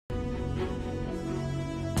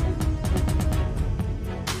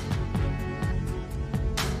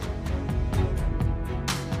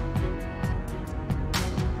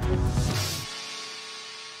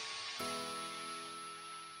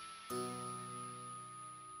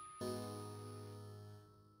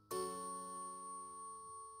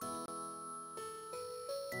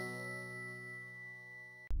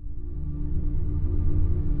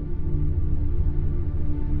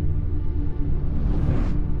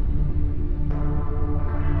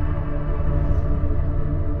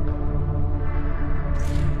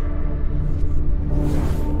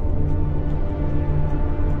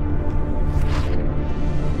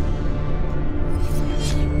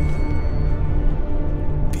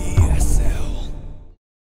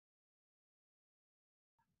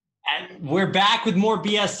We're back with more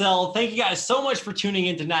BSL. Thank you guys so much for tuning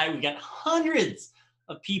in tonight. We got hundreds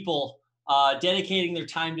of people dedicating their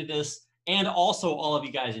time to this, and also all of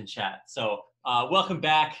you guys in chat. So welcome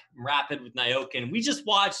back. I'm Rapid with Nyokin. We just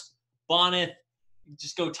watched Bonnet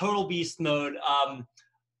just go total beast mode,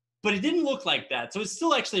 but it didn't look like that. So it's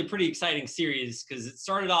still actually a pretty exciting series because it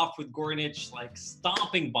started off with Gornich like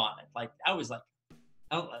stomping Bonnet. Like I was like,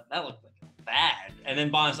 oh, that looked like bad. And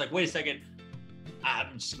then Bonnet's like, wait a second.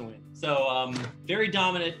 I'm just going to win. So very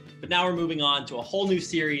dominant, but now we're moving on to a whole new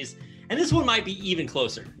series. And this one might be even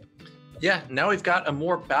closer. Yeah, now we've got a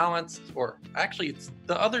more balanced, or actually it's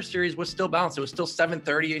the other series was still balanced. It was still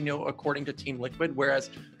 7:30, according to Team Liquid,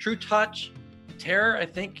 whereas trutaCz, TerrOr, I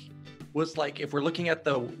think, was like, if we're looking at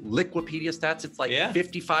the Liquipedia stats, it's like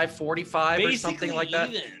 55-45 or something like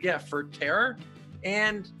that. Yeah, for TerrOr.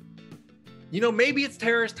 And, maybe it's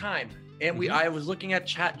TerrOr's time. And I was looking at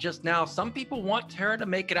chat just now. Some people want TerrOr to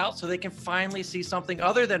make it out so they can finally see something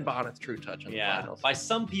other than Bonnet's trutaCz in the finals. By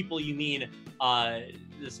some people, you mean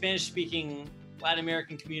the Spanish-speaking Latin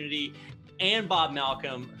American community and Bob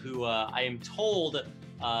Malcolm, who I am told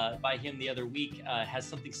by him the other week has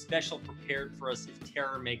something special prepared for us if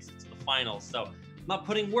TerrOr makes it to the finals. So I'm not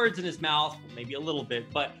putting words in his mouth, maybe a little bit,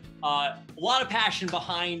 but a lot of passion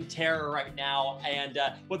behind TerrOr right now. And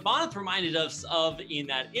what Bonnet reminded us of in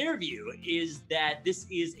that interview is that this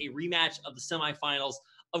is a rematch of the semifinals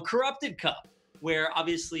of Corrupted Cup, where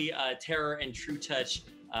obviously TerrOr and trutaCz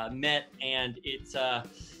met, and it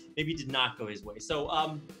maybe did not go his way. So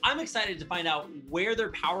I'm excited to find out where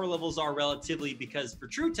their power levels are relatively, because for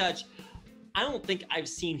trutaCz, I don't think I've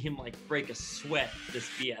seen him like break a sweat this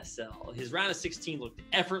BSL. His round of 16 looked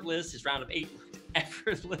effortless. His round of 8 looked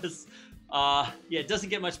effortless. It doesn't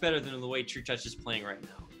get much better than the way trutaCz is playing right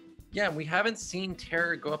now. Yeah, we haven't seen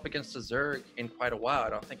TerrOr go up against a Zerg in quite a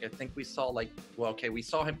while. I think we saw we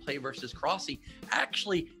saw him play versus Crossy.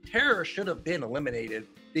 Actually, TerrOr should have been eliminated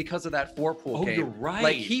because of that 4-pool game. You're right.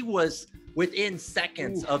 Like, he was within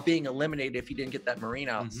seconds of being eliminated if he didn't get that Marine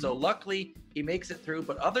out. So luckily he makes it through.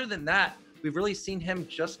 But other than that, we've really seen him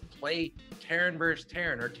just play Terran versus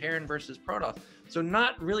Terran or Terran versus Protoss. So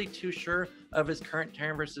not really too sure of his current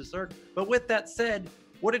Terran versus Zerg. But with that said,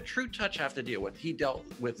 what did trutaCz have to deal with? He dealt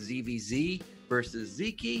with ZVZ versus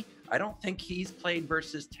Zeke. I don't think he's played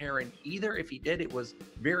versus Terran either. If he did, it was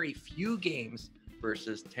very few games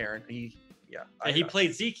versus Terran. He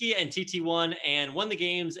played Zeke and TT1 and won the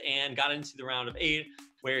games and got into the round of 8,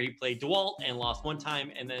 where he played DeWalt and lost 1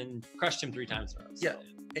 time and then crushed him 3 times in a row. Yeah.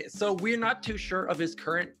 So we're not too sure of his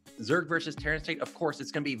current Zerg versus Terran state. Of course,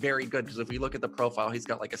 it's going to be very good, because if we look at the profile, he's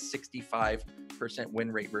got like a 65%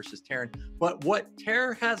 win rate versus Terran. But what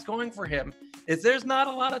TerrOr has going for him is there's not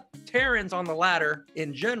a lot of Terrans on the ladder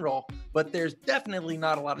in general, but there's definitely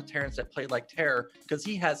not a lot of Terrans that play like TerrOr, because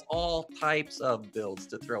he has all types of builds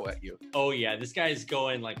to throw at you. Oh yeah, this guy's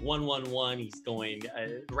going like 1-1-1. He's going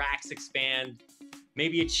Rax expand,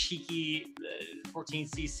 maybe a cheeky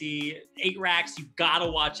 14cc, 8 racks you gotta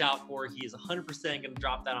watch out for. He is 100% gonna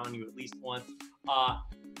drop that on you at least once.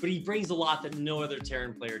 But he brings a lot that no other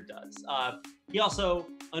Terran player does. He also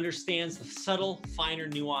understands the subtle, finer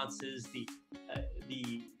nuances,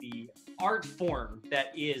 the art form that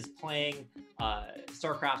is playing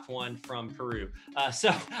StarCraft 1 from Peru.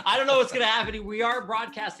 So I don't know what's going to happen. We are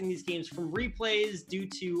broadcasting these games from replays due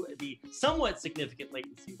to the somewhat significant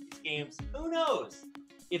latency of these games. Who knows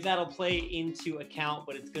if that'll play into account,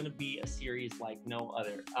 but it's going to be a series like no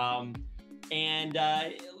other. And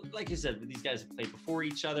like I said, these guys have played before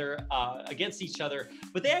each other, against each other,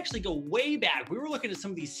 but they actually go way back. We were looking at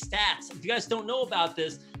some of these stats. If you guys don't know about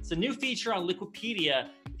this, it's a new feature on Liquipedia.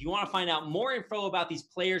 If you want to find out more info about these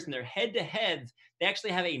players and their head-to-heads, they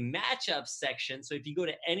actually have a matchup section. So if you go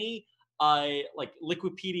to any like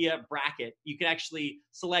Liquipedia bracket, you can actually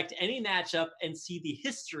select any matchup and see the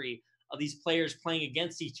history of these players playing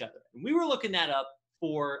against each other. And we were looking that up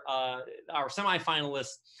for our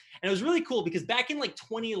semifinalists. And it was really cool because back in like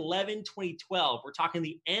 2011, 2012, we're talking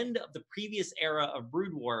the end of the previous era of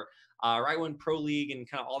Brood War, right when Pro League and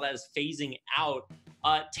kind of all that is phasing out,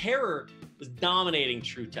 TerrOr was dominating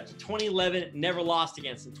trutaCz. 2011, never lost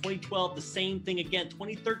against him. 2012, the same thing again.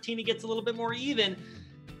 2013, it gets a little bit more even.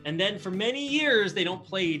 And then for many years, they don't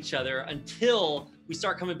play each other until we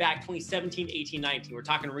start coming back 2017, 18, 19. We're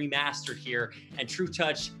talking remastered here, and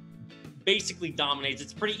trutaCz basically dominates.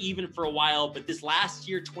 It's pretty even for a while, but this last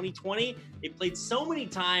year, 2020, they played so many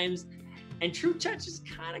times, and trutaCz is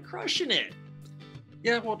kind of crushing it.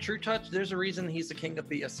 Yeah, well, trutaCz, there's a reason he's the king of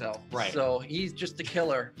BSL. Right. So he's just a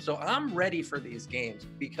killer. So I'm ready for these games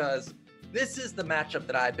because this is the matchup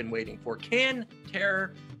that I've been waiting for. Can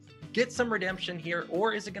TerrOr get some redemption here,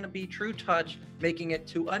 or is it going to be trutaCz making it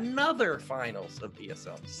to another finals of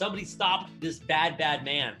BSL? Somebody stop this bad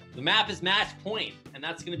man. The map is match point, and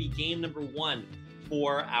that's going to be game number 1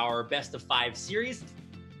 for our best of 5 series.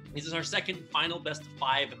 This is our second and final best of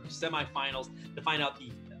 5 in our semifinals to find out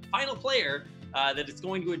the final player that is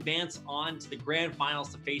going to advance on to the grand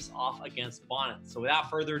finals to face off against Bonnet. So without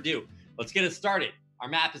further ado, let's get it started. Our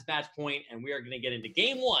map is match point, and we are going to get into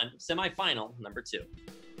game 1, semifinal number 2.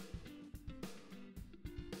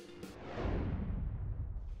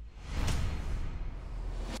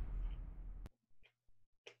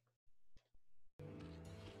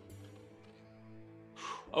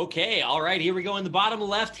 Okay, all right, here we go in the bottom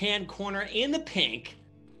left-hand corner in the pink,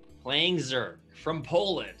 playing Zerg from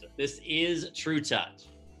Poland. This is trutaCz.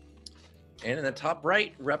 And in the top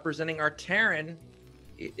right, representing our Terran,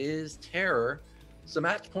 it is TerrOr. So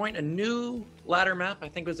match point, a new ladder map. I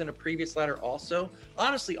think it was in a previous ladder also.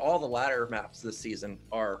 Honestly, all the ladder maps this season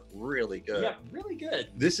are really good. Yeah, really good.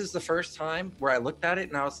 This is the first time where I looked at it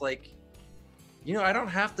and I was like, you know, I don't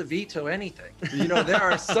have to veto anything. You know, there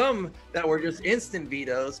are some that were just instant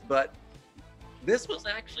vetoes, but this was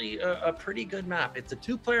actually a pretty good map. It's a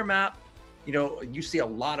 2-player map. You know, you see a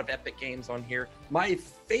lot of epic games on here. My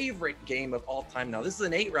favorite game of all time, now this is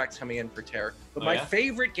an 8 racks coming in for TerrOr, but my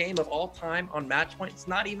favorite game of all time on match point, it's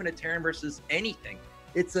not even a Terran versus anything.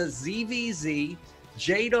 It's a ZVZ,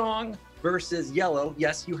 Jaedong versus Yellow.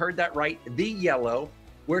 Yes, you heard that right, the Yellow,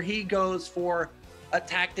 where he goes for a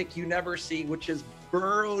tactic you never see, which is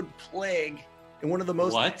Burrowed Plague, in one of the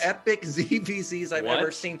most epic ZVZs I've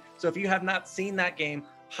ever seen. So if you have not seen that game,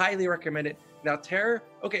 highly recommend it. Now TerrOr,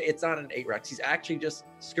 okay, it's not an 8 racks. He's actually just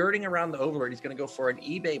skirting around the Overlord. He's going to go for an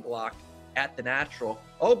eBay block at the natural.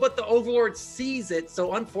 Oh, but the Overlord sees it.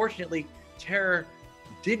 So unfortunately, TerrOr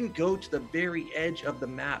didn't go to the very edge of the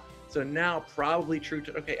map. So now probably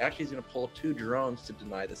okay, actually he's going to pull 2 drones to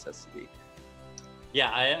deny this SCV. Yeah,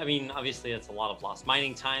 I mean, obviously that's a lot of lost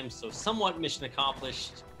mining time, so somewhat mission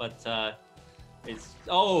accomplished, but it's,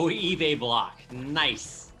 eBay block.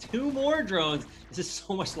 Nice. 2 more drones. This is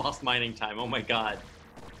so much lost mining time. Oh my God.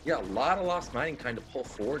 Yeah, a lot of lost mining time to pull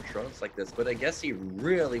 4 drones like this, but I guess he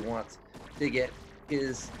really wants to get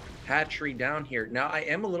his hatchery down here. Now, I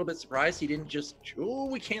am a little bit surprised he didn't just,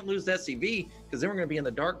 we can't lose the SCV, because then we're going to be in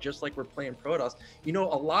the dark just like we're playing Protoss. You know,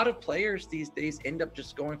 a lot of players these days end up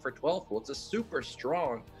just going for 12. Well, it's a super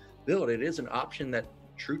strong build. It is an option that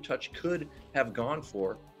trutaCz could have gone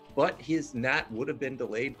for, but his NAT would have been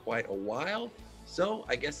delayed quite a while. So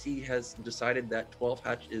I guess he has decided that 12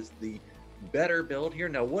 hatch is the better build here.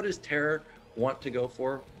 Now, what does TerrOr want to go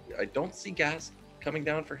for? I don't see gas coming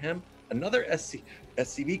down for him. Another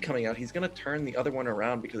SCV coming out. He's going to turn the other one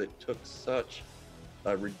around because it took such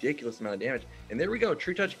a ridiculous amount of damage. And there we go.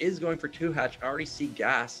 trutaCz is going for 2 hatch. I already see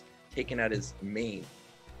gas taken at his main.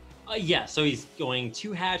 Yeah, so he's going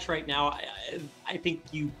 2 hatch right now. I think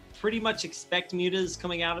you pretty much expect mutas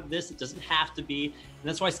coming out of this. It doesn't have to be. And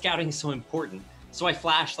that's why scouting is so important. So I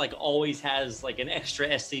Flash always has an extra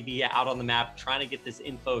SCV out on the map trying to get this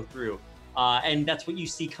info through. And that's what you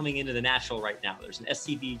see coming into the natural right now. There's an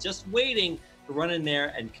SCV just waiting to run in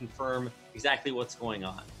there and confirm exactly what's going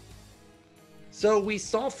on. So we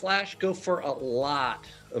saw Flash go for a lot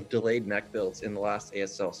of delayed mech builds in the last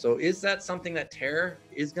ASL. So is that something that TerrOr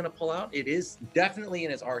is going to pull out? It is definitely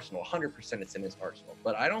in his arsenal. 100% it's in his arsenal.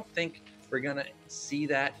 But I don't think we're going to see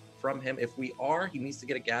that from him. If we are, he needs to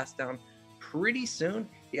get a gas down pretty soon.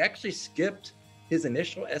 He actually skipped his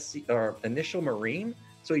initial initial Marine.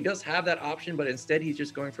 So he does have that option, but instead he's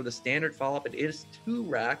just going for the standard follow-up. It is 2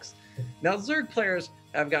 racks. Now, Zerg players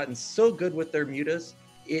have gotten so good with their mutas.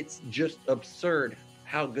 It's just absurd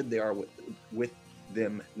how good they are with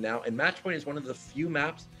them now. And match point is one of the few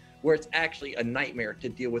maps where it's actually a nightmare to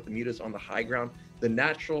deal with the mutas on the high ground. The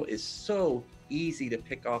natural is so easy to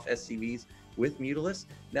pick off SCVs with mutalist.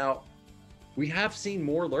 Now, we have seen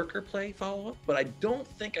more lurker play follow-up, but I don't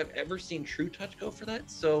think I've ever seen trutaCz go for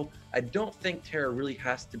that. So I don't think TerrOr really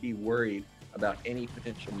has to be worried about any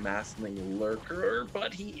potential massling lurker,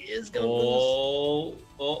 but he is going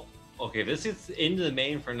to okay, this is into the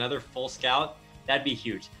main for another full scout. That'd be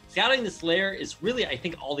huge. Scouting this lair is really, I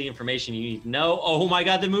think, all the information you need to know. Oh my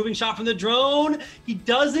God, the moving shot from the drone. He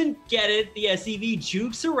doesn't get it. The SCV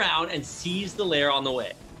jukes around and sees the lair on the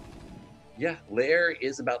way. Yeah, lair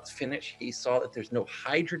is about to finish. He saw that there's no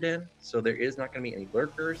Hydroden, so there is not going to be any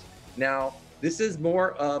lurkers. Now, this is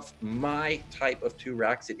more of my type of 2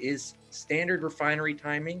 racks. It is standard refinery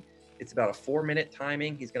timing. It's about a 4-minute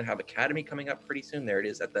timing. He's going to have Academy coming up pretty soon. There it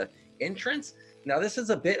is at the entrance. Now, this is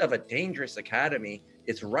a bit of a dangerous Academy.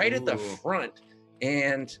 It's right at the front.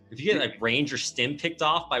 And if you get like range or stim picked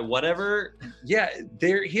off by whatever, yeah,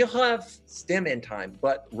 he'll have stim in time,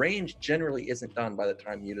 but range generally isn't done by the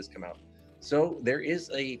time mutas come out. So there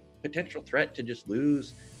is a potential threat to just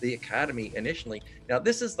lose the academy initially. Now,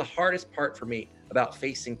 this is the hardest part for me about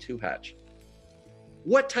facing TerrOr.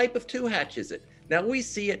 What type of TerrOr is it? Now we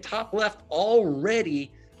see at top left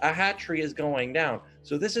already a hatchery is going down.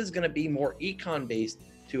 So this is going to be more econ based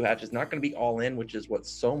TerrOr. It's not going to be all in, which is what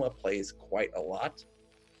Soma plays quite a lot.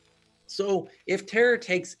 So if TerrOr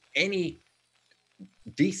takes any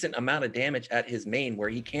decent amount of damage at his main where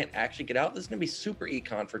he can't actually get out, this is going to be super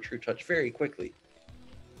econ for trutaCz very quickly.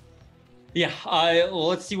 Yeah, well,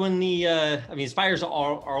 let's see when the, I mean, Spires are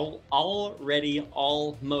already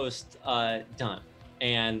almost done.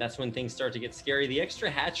 And that's when things start to get scary. The extra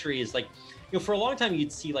hatchery is like, you know, for a long time,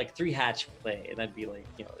 you'd see like 3 hatch play, and that'd be like,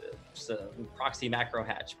 you know, just a proxy macro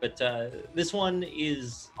hatch. But this one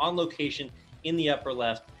is on location in the upper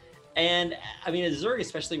left. And I mean, as Zerg,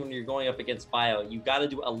 especially when you're going up against Bio, you've got to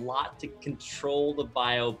do a lot to control the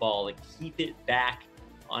Bio ball, like keep it back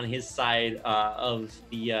on his side of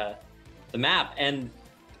the map. And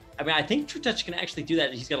I mean, I think trutaCz can actually do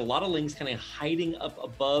that. He's got a lot of lings kind of hiding up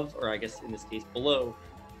above, or I guess in this case below,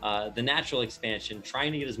 the natural expansion,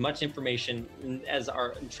 trying to get as much information as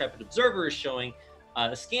our intrepid observer is showing.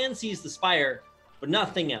 The scan sees the Spire, but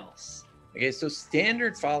nothing else. Okay, so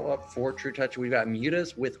standard follow-up for trutaCz, we've got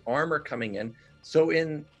mutas with armor coming in. So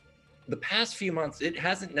in the past few months, it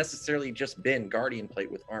hasn't necessarily just been Guardian plate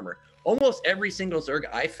with armor. Almost every single Zerg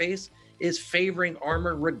I face is favoring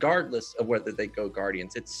armor regardless of whether they go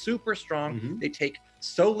Guardians. It's super strong. They take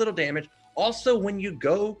so little damage. Also, when you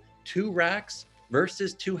go 2 racks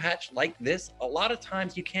versus 2 hatch like this, a lot of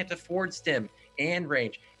times you can't afford stim and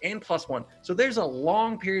range and +1. So there's a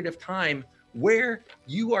long period of time where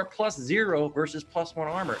you are +0 versus +1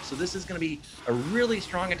 armor. So this is going to be a really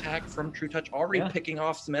strong attack from trutaCz, already picking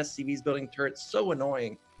off some SCVs, building turrets. So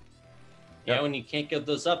annoying. Yeah, when you can't get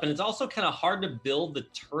those up. And it's also kind of hard to build the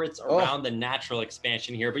turrets around the natural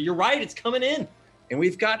expansion here. But you're right, it's coming in. And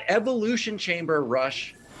we've got Evolution Chamber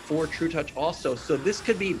Rush for trutaCz also. So this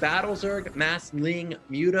could be Battle Zerg, Mass Ling,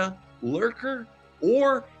 Muta, Lurker,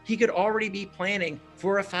 or he could already be planning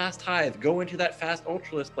for a fast Hive, go into that fast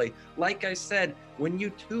Ultralisk play. Like I said, when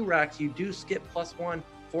you 2 racks, you do skip +1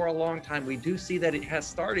 for a long time. We do see that it has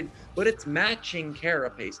started, but it's matching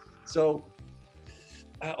Carapace. So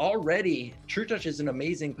already trutaCz is in an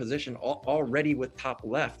amazing position already with top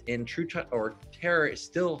left, and TerrOr is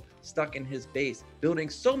still stuck in his base, building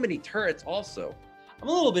so many turrets also. I'm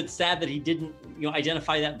a little bit sad that he didn't, you know,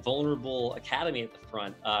 identify that vulnerable academy at the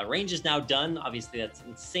front. Range is now done. Obviously, that's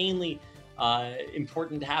insanely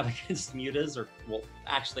important to have against mutas, or well,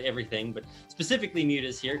 actually everything, but specifically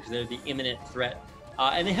mutas here because they're the imminent threat.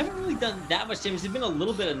 And they haven't really done that much damage. They've been a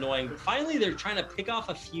little bit annoying, but finally they're trying to pick off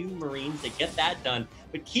a few Marines. They get that done,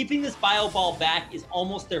 but keeping this bio ball back is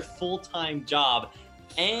almost their full-time job.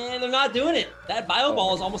 And they're not doing it. That bio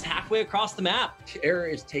ball is almost halfway across the map.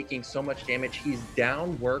 TerrOr is taking so much damage. He's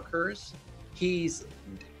down workers.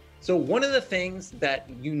 So one of the things that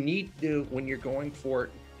you need to do when you're going for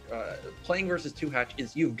playing versus 2 hatch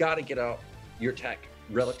is you've got to get out your tech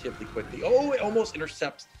relatively quickly. Oh, it almost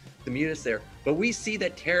intercepts the mutas there. But we see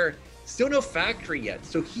that TerrOr still no factory yet.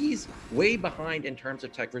 So he's way behind in terms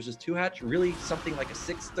of tech versus 2 hatch. Really something like a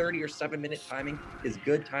 6:30 or 7-minute timing is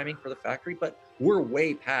good timing for the factory, but we're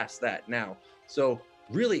way past that now. So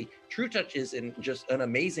really trutaCz is in just an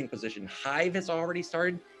amazing position. Hive has already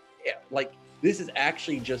started. Like this is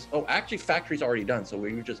actually just, actually factory's already done. So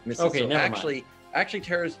we were just missing. Okay, so never actually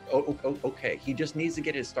TerrOr's okay. He just needs to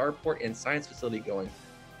get his starport and science facility going.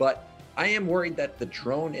 But I am worried that the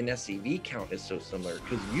drone and SCV count is so similar,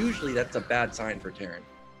 because usually that's a bad sign for Terran.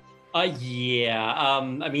 Yeah.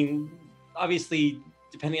 I mean, obviously,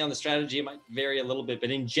 depending on the strategy, it might vary a little bit,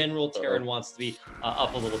 but in general, Terran wants to be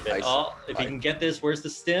up a little bit. If he can get this, where's the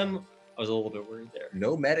stim? I was a little bit worried there.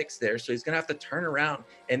 No medics there, so he's going to have to turn around.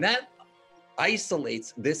 And that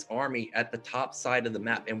isolates this army at the top side of the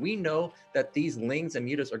map. And we know that these Lings and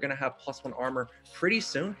Mutas are going to have +1 armor pretty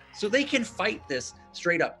soon, so they can fight this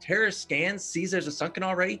straight up. TerrOr scans, sees there's a sunken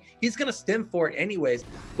already. He's going to stim for it anyways,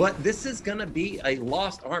 but this is going to be a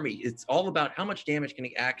lost army. It's all about how much damage can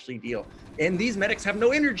he actually deal. And these medics have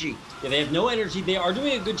no energy. Yeah, they have no energy. They are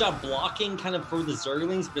doing a good job blocking kind of for the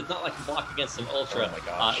Zerglings, but it's not like a block against an Ultra. Oh my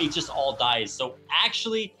gosh. It just all dies. So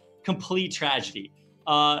actually, complete tragedy.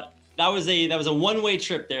 That was a one-way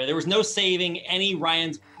trip there. There was no saving any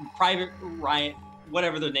Private Ryan,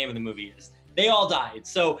 whatever the name of the movie is. They all died.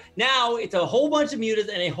 So now it's a whole bunch of mutas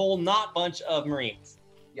and a whole not bunch of Marines.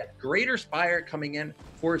 Yeah, Greater Spire coming in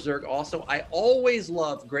for Zerg also. I always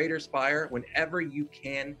love Greater Spire whenever you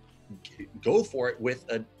can go for it with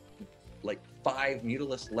a like 5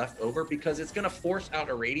 Mutalisks left over, because it's going to force out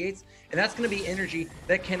Irradiates, and that's going to be energy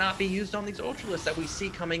that cannot be used on these Ultralisks that we see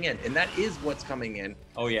coming in, and that is what's coming in.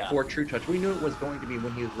 Oh yeah, for TerrOr. We knew it was going to be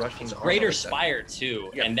when he was rushing the Greater Spire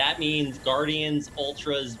too, and that means Guardians,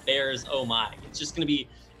 Ultras, Bears. Oh my, it's just going to be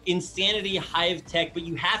insanity, hive tech. But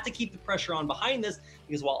you have to keep the pressure on behind this,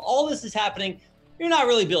 because while all this is happening, you're not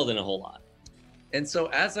really building a whole lot. And so,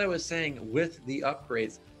 as I was saying, with the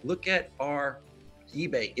upgrades, look at our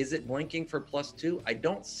eBay. Is it blinking for +2? I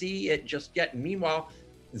don't see it just yet. Meanwhile,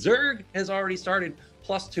 Zerg has already started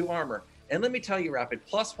 +2 armor. And let me tell you, Rapid,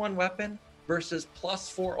 +1 weapon versus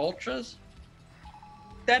 +4 ultras,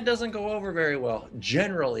 that doesn't go over very well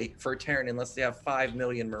generally for Terran unless they have 5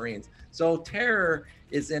 million Marines. So TerrOr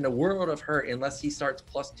is in a world of hurt unless he starts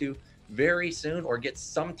 +2 very soon or gets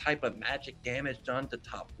some type of magic damage done to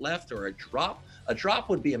top left, or a drop. A drop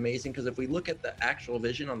would be amazing, because if we look at the actual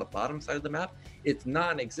vision on the bottom side of the map, it's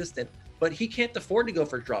non-existent, but he can't afford to go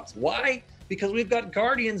for drops. Why? Because we've got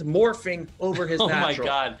Guardians morphing over his natural. Oh my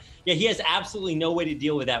God. Yeah, he has absolutely no way to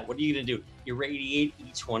deal with that. What are you going to do? Irradiate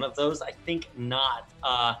each one of those? I think not.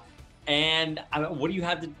 What do you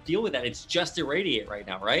have to deal with that? It's just Irradiate right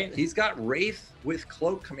now, right? He's got Wraith with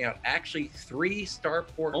Cloak coming out. Actually, 3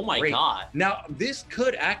 Starport. Oh my Wraith. God. Now, this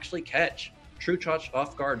could actually catch trutaCz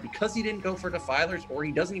off guard, because he didn't go for Defilers, or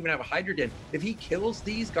he doesn't even have a Hydra Den. If he kills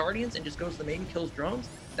these Guardians and just goes to the main and kills drones,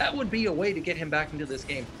 that would be a way to get him back into this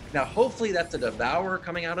game. Now, hopefully that's a Devourer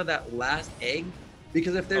coming out of that last egg,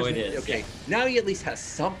 because if there's... Okay, now he at least has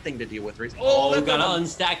something to deal with. Oh, we've got to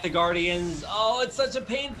unstack the Guardians. Oh, it's such a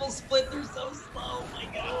painful split. They're so slow. Oh my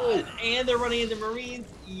God. And they're running into Marines.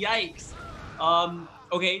 Yikes.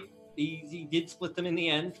 Okay, he did split them in the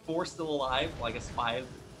end. 4 still alive. Well, I guess 5.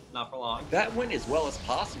 Not for long. That went as well as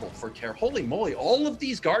possible for TerrOr. Holy moly, all of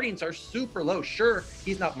these Guardians are super low. Sure,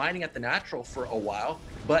 he's not mining at the natural for a while,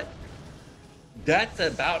 but that's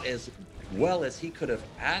about as well as he could have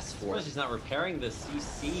asked for. He's not repairing the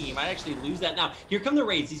CC. He might actually lose that. Now, here come the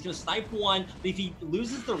raids. He's going to snipe one, but if he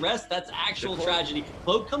loses the rest, that's actual tragedy.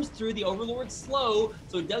 Cloak comes through. The Overlord's slow,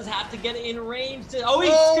 so he does have to get in range. He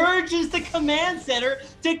scourges the command center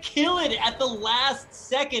to kill it at the last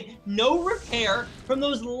second. No repair from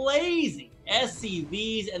those lazy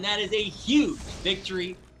SCVs, and that is a huge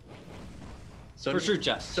victory for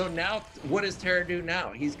trutaCz. So now, what does TerrOr do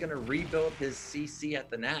now? He's going to rebuild his CC at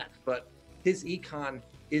the Nat, but his econ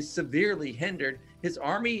is severely hindered. His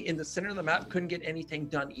army in the center of the map couldn't get anything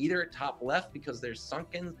done either at top left, because there's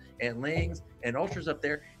Sunkens and Lings and Ultras up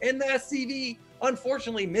there. And the SCV,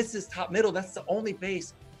 unfortunately, misses top middle. That's the only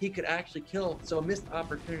base he could actually kill. So a missed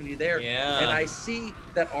opportunity there. Yeah. And I see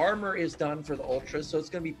that armor is done for the Ultras. So it's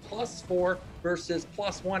going to be +4 versus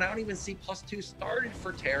 +1. I don't even see +2 started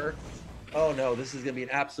for TerrOr. Oh no, this is going to be an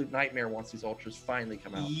absolute nightmare once these Ultras finally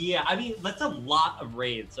come out. Yeah, I mean, that's a lot of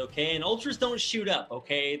raids, okay? And Ultras don't shoot up,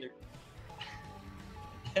 okay?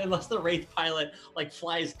 Unless the Wraith pilot, like,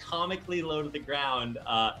 flies comically low to the ground.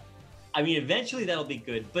 I mean, eventually that'll be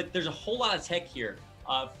good, but there's a whole lot of tech here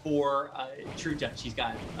for trutaCz. He's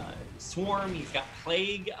got Swarm, he's got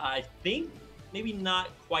Plague, I think, maybe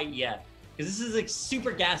not quite yet, because this is a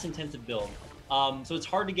super gas-intensive build. So it's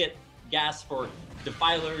hard to get gas for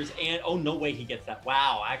Defilers, and oh, no way he gets that.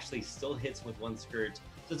 Wow, actually still hits with 1 Scourge.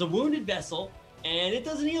 So it's a wounded vessel, and it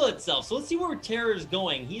doesn't heal itself. So let's see where TerrOr is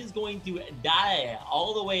going. He is going to die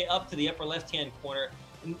all the way up to the upper left-hand corner.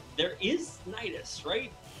 And there is Nidus,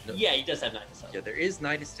 right? No. Yeah, he does have Nidus. Yeah, there is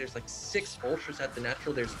Nidus. There's like 6 Ultras at the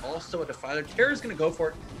natural. There's also a Defiler. TerrOr's going to go for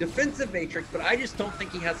it. Defensive Matrix, but I just don't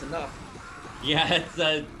think he has enough. Yeah,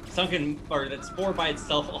 it's Sunken, or that Spore by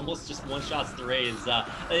itself almost just one-shots the raids.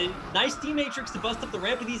 Nice D-Matrix to bust up the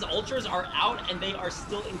ramp, but these Ultras are out, and they are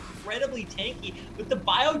still incredibly tanky. But the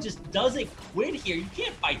Bio just doesn't quit here. You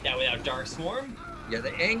can't fight that without Dark Swarm. Yeah,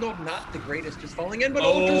 the angle, not the greatest, just falling in, but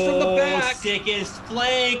Ultras from the back. Sickest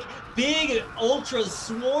flank. Big Ultras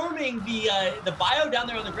swarming the Bio down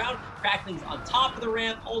there on the ground. Cracklings on top of the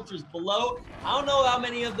ramp, Ultras below. I don't know how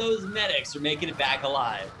many of those medics are making it back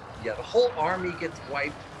alive. Yeah, the whole army gets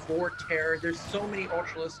wiped for TerrOr. There's so many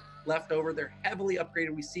Ultras left over. They're heavily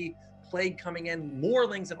upgraded. We see Plague coming in, more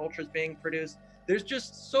Lings and Ultras being produced. There's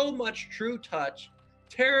just so much trutaCz.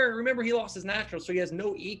 TerrOr, remember, he lost his natural, so he has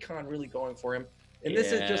no econ really going for him. And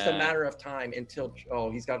this is just a matter of time until,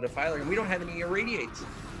 he's got a Defiler, and we don't have any Irradiates.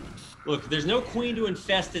 Look, there's no Queen to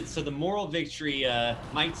infest it, so the moral victory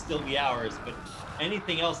might still be ours, but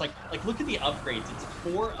anything else, like look at the upgrades. It's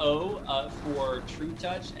 4-0 for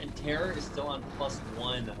trutaCz, and TerrOr is still on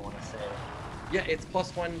 +1, I want to say. Yeah, it's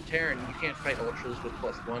 +1 Terran. You can't fight ultras with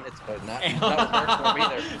 +1. It's not that was hard for me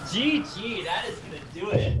there. GG, that is gonna do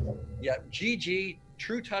it. Yeah, GG.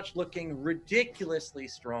 TerrOr looking ridiculously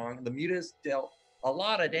strong. The mutas dealt a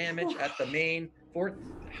lot of damage at the main.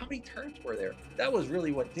 How many turrets were there? That was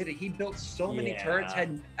really what did it. He built so many turrets,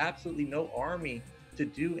 had absolutely no army to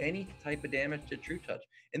do any type of damage to TerrOr.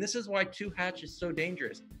 And this is why 2 hatch is so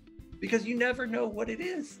dangerous, because you never know what it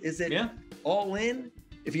is. Is it all in?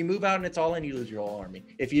 If you move out and it's all in, you lose your whole army.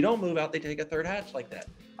 If you don't move out, they take a 3rd hatch like that.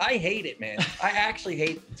 I hate it, man. I actually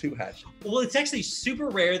hate 2 hatch. Well, it's actually super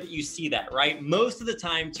rare that you see that, right? Most of the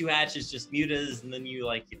time, 2 hatch is just mutas, and then you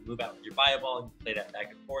move out with your bio and you play that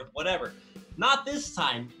back and forth, whatever. Not this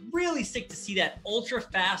time. Really sick to see that ultra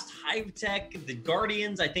fast hive tech, the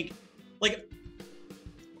Guardians. I think, like,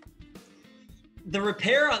 the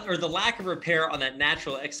repair or the lack of repair on that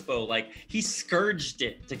natural expo, like, he scourged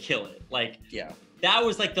it to kill it. Like, that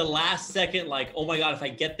was like the last second, like, oh my god, if I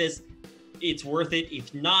get this, it's worth it.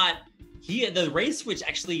 If not, the race switch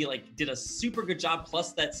actually like did a super good job,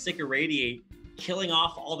 plus that sick irradiate, killing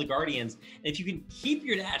off all the Guardians. And if you can keep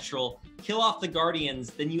your natural, kill off the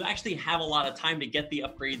Guardians, then you actually have a lot of time to get the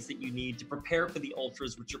upgrades that you need to prepare for the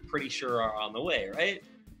ultras, which you're pretty sure are on the way, right?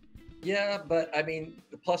 Yeah, but I mean,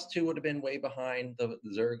 the +2 would have been way behind the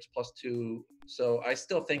Zergs +2. So I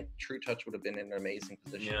still think TerrOr would have been in an amazing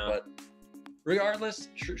position. But regardless,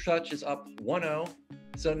 TerrOr is up 1-0.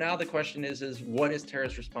 So now the question is what is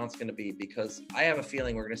Terra's response going to be? Because I have a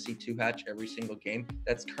feeling we're going to see 2 hatch every single game.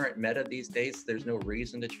 That's current meta these days. There's no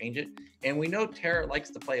reason to change it. And we know Terra likes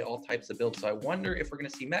to play all types of builds. So I wonder if we're going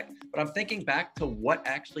to see mech. But I'm thinking back to what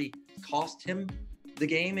actually cost him the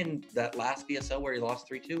game in that last BSL where he lost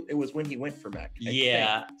 3-2. It was when he went for mech. I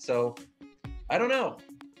think. So I don't know.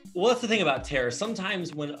 Well, that's the thing about Terror.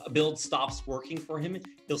 Sometimes when a build stops working for him,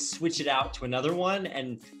 he'll switch it out to another one,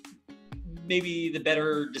 and maybe the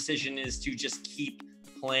better decision is to just keep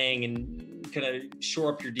playing and kind of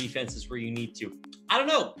shore up your defenses where you need to. I don't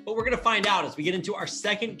know, but we're going to find out as we get into our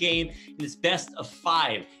second game in this best of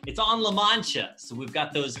 5. It's on La Mancha. So we've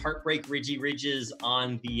got those Heartbreak Ridges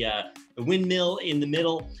on the windmill in the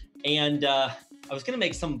middle. And I was going to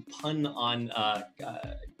make some pun on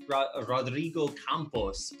Rodrigo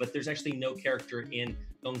Campos, but there's actually no character in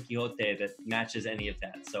Don Quixote that matches any of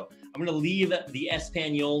that. So I'm going to leave the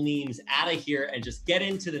Espanol memes out of here and just get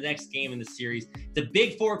into the next game in the series. It's a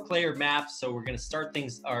big 4-player map, so we're going to start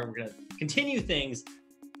things, or we're going to continue things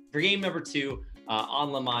for game number 2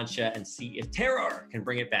 on La Mancha and see if TerrOr can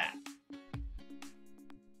bring it back.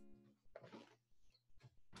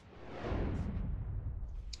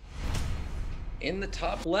 In the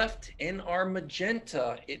top left, in our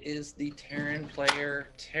magenta, it is the Terran player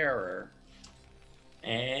TerrOr.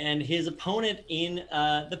 And his opponent in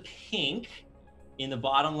the pink, in the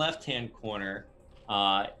bottom left-hand corner,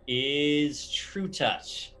 is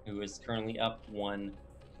trutaCz, who is currently up 1-0.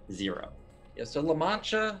 Yeah, so La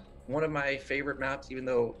Mancha, one of my favorite maps, even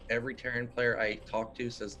though every Terran player I talk to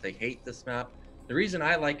says they hate this map. The reason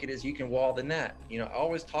I like it is you can wall the net. You know, I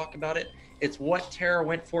always talk about it. It's what TerrOr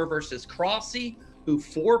went for versus Crossy, who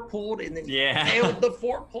 4-pulled and then failed the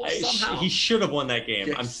 4-pull somehow. He should have won that game.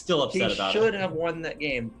 Yes, I'm still upset about it. He should have won that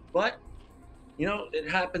game. But, you know, it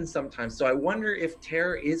happens sometimes. So I wonder if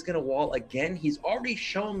TerrOr is going to wall again. He's already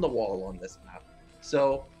shown the wall on this map.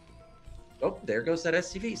 So, oh, there goes that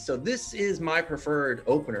SCV. So this is my preferred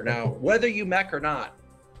opener. Now, whether you mech or not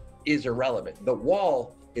is irrelevant. The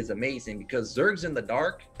wall is amazing because Zerg's in the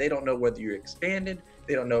dark. They don't know whether you're expanded.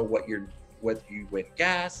 They don't know whether you went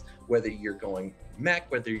gas, whether you're going mech,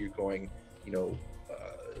 whether you're going, you know,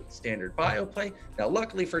 standard bio play. Now,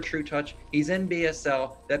 luckily for trutaCz, he's in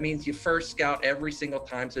BSL. That means you first scout every single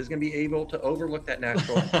time. So he's going to be able to overlook that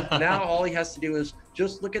natural. Now, all he has to do is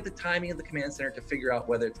just look at the timing of the command center to figure out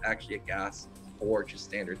whether it's actually a gas or just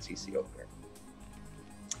standard CC opener.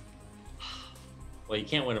 Well, you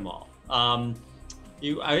can't win them all. I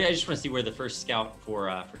just want to see where the first scout for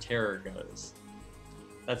TerrOr goes.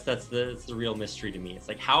 That's the real mystery to me. It's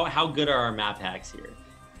like how good are our map hacks here?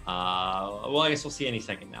 Well, I guess we'll see any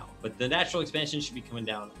second now. But the natural expansion should be coming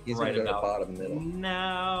down. He's right gonna go about to bottom middle.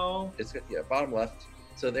 Now. It's good, yeah, bottom left.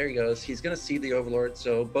 So there he goes. He's gonna see the Overlord.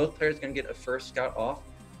 So both players gonna get a first scout off.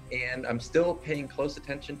 And I'm still paying close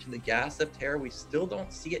attention to the gas of TerrOr. We still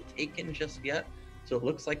don't see it taken just yet. So it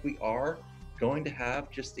looks like we are going to have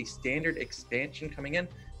just a standard expansion coming in.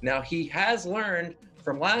 Now he has learned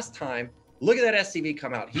from last time. Look at that SCV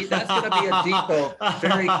come out. That's going to be a depot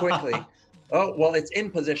very quickly. Oh, well, it's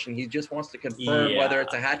in position. He just wants to confirm whether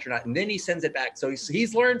it's a hatch or not. And then he sends it back. So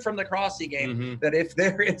he's learned from the Crossy game that if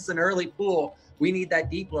there is an early pool, we need that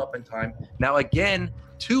depot up in time. Now, again,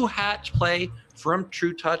 2 hatch play from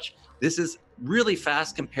trutaCz. This is really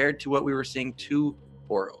fast compared to what we were seeing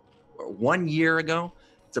 1 year ago.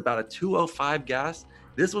 It's about a 205 gas.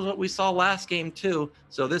 This was what we saw last game too.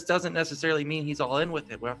 So this doesn't necessarily mean he's all in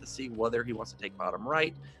with it. We'll have to see whether he wants to take bottom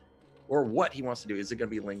right or what he wants to do. Is it going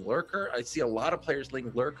to be Ling Lurker? I see a lot of players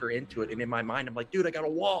Ling Lurker into it. And in my mind, I'm like, dude, I got a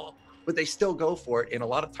wall. But they still go for it. And a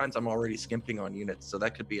lot of times I'm already skimping on units. So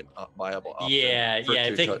that could be a viable option. Yeah.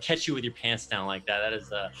 If they can catch you with your pants down like that, that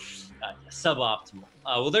is suboptimal.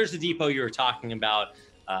 Well, there's the depot you were talking about.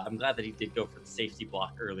 I'm glad that he did go for the safety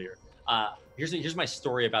block earlier. Here's my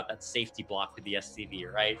story about that safety block with the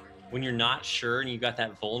SCV, right? When you're not sure and you got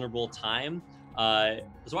that vulnerable time. I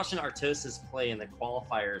was watching trutaCz play in the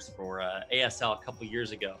qualifiers for ASL a couple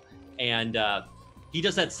years ago. And he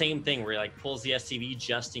does that same thing where he like pulls the SCV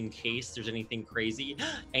just in case there's anything crazy.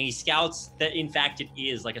 And he scouts that, in fact, it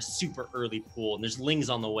is like a super early pool and there's Lings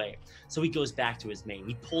on the way. So he goes back to his main.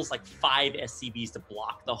 He pulls like 5 SCVs to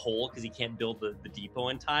block the hole because he can't build the depot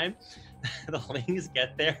in time. The Lings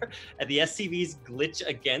get there and the SCVs glitch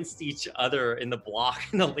against each other in the block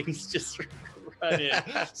and the Lings just run in.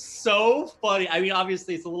 So funny. I mean,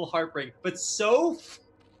 obviously it's a little heartbreaking, but so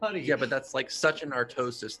funny. Yeah, but that's like such an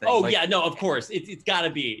trutaCz thing. Oh, like, yeah, no, of course. It's got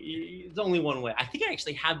to be. It's only one way. I think I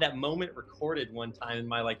actually had that moment recorded one time in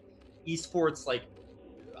my like esports, like,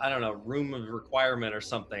 I don't know, room of requirement or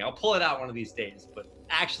something. I'll pull it out one of these days, but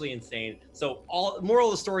actually insane. So moral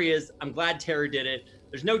of the story is I'm glad TerrOr did it.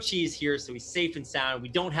 There's no cheese here, so he's safe and sound. We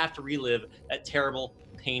don't have to relive that terrible,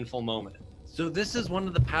 painful moment. So this is one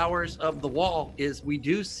of the powers of the wall is we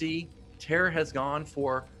do see TerrOr has gone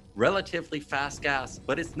for relatively fast gas,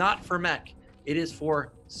 but it's not for mech. It is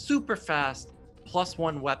for super fast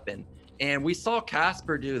 +1 weapon. And we saw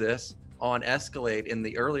Casper do this on Escalade in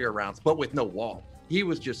the earlier rounds, but with no wall. He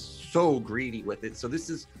was just so greedy with it. So this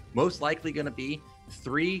is most likely going to be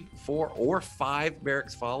 3, 4, or 5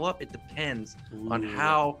 barracks follow-up. It depends on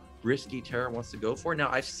how risky TerrOr wants to go for. Now,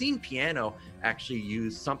 I've seen Piano actually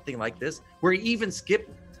use something like this, where he even skipped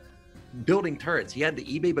building turrets. He had the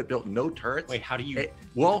eBay, but built no turrets. Wait, how do you...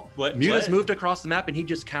 Mutas moved across the map, and he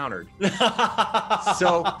just countered.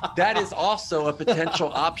 So that is also a potential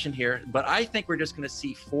option here. But I think we're just going to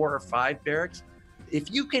see 4 or 5 barracks. If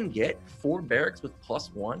you can get 4 barracks with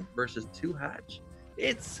 +1 versus 2 hatch,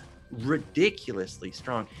 it's ridiculously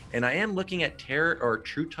strong. And I am looking at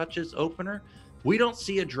trutaCz's opener. We don't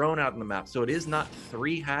see a drone out on the map, so it is not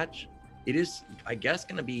 3 hatch. It is, I guess,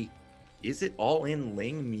 going to be, is it all in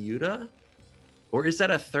Ling Muta? Or is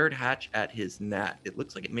that a 3rd hatch at his nat? It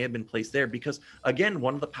looks like it may have been placed there because, again,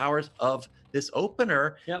 one of the powers of this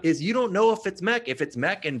opener is you don't know if it's mech. If it's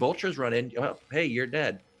mech and vultures run in, oh, hey, you're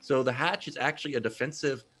dead. So the hatch is actually a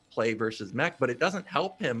defensive play versus mech, but it doesn't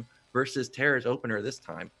help him versus TerrOr's opener this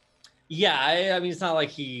time. Yeah, I mean, it's not like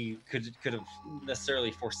he could have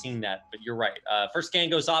necessarily foreseen that, but you're right. First scan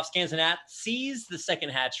goes off, scans an at, sees the second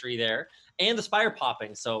hatchery there, and the spire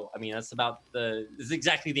popping. So, I mean, this is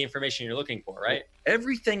exactly the information you're looking for, right?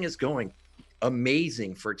 Everything is going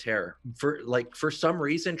amazing for TerrOr. For some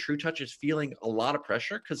reason, trutaCz is feeling a lot of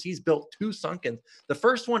pressure because he's built 2 sunkens. The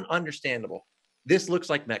first one, understandable. This looks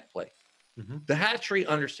like mech play. The hatchery,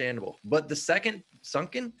 understandable. But the second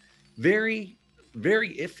sunken, very,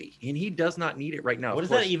 very iffy. And he does not need it right now. What does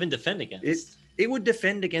that even defend against? It would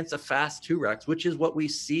defend against a fast 2-rex, which is what we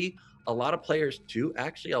see a lot of players do.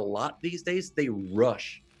 Actually, a lot these days, they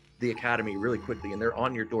rush the academy really quickly. And they're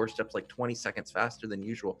on your doorsteps like 20 seconds faster than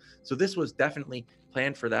usual. So this was definitely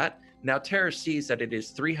planned for that. Now, TerrOr sees that it is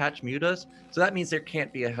 3 hatch mutas. So that means there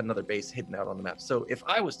can't be another base hidden out on the map. So if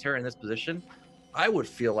I was TerrOr in this position, I would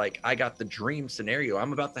feel like I got the dream scenario.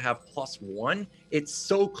 I'm about to have +1. It's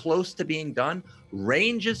so close to being done.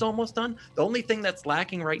 Range is almost done. The only thing that's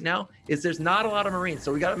lacking right now is there's not a lot of Marines.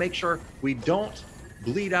 So we got to make sure we don't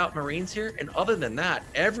bleed out Marines here. And other than that,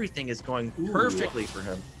 everything is going perfectly for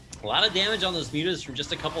him. A lot of damage on those mutas from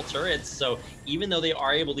just a couple turrets. So even though they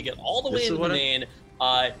are able to get all the way into the main,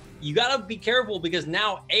 you got to be careful because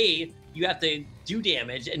now, A, you have to do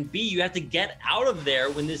damage, and B, you have to get out of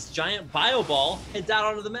there when this giant bio ball heads out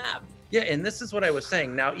onto the map. Yeah, and this is what I was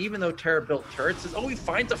saying. Now, even though TerrOr built turrets, he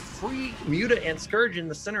finds a free Muta and Scourge in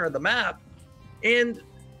the center of the map. And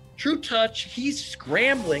trutaCz, he's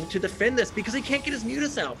scrambling to defend this because he can't get his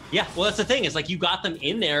Mutas out. Yeah, well, that's the thing. It's like you got them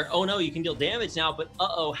in there. Oh, no, you can deal damage now, but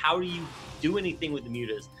uh-oh, how do you do anything with the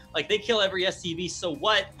Mutas? Like, they kill every SCV, so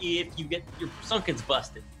what if you get your Sunkens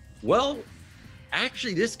busted? Well,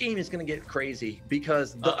 Actually, this game is going to get crazy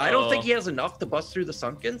because I don't think he has enough to bust through the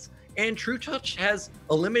Sunkens, and trutaCz has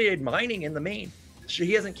eliminated mining in the main. Sure,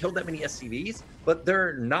 he hasn't killed that many SCVs, but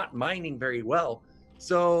they're not mining very well.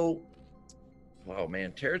 So, oh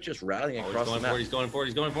man, TerrOr's just rallying across the map. He's going for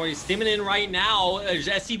it. He's stimming in right now. There's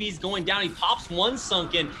SCV's going down. He pops one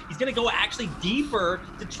Sunken. He's going to go actually deeper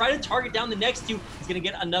to try to target down the next two. He's going to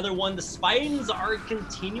get another one. The Spidens are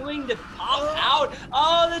continuing to pop out.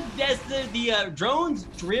 Oh, the drones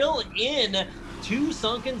drill in. 2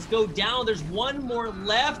 Sunkens go down. There's one more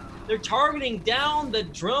left. They're targeting down the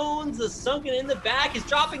drones. The Sunken in the back is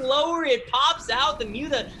dropping lower. It pops out. The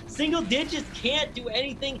Muta single digits can't do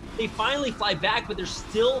anything. They finally fly back, but they're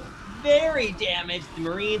still very damaged. The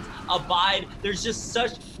Marines abide. There's just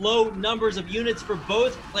such low numbers of units for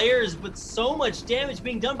both players, but so much damage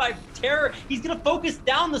being done by TerrOr. He's going to focus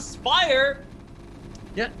down the Spire.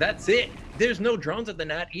 Yeah, that's it. There's no drones at the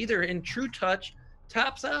Nat either, and trutaCz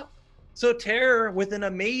taps out. So TerrOr with an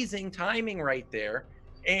amazing timing right there.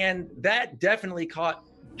 And that definitely caught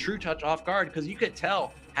trutaCz off guard because you could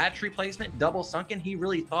tell hatchery placement, double Sunken. He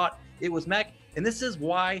really thought it was mech. And this is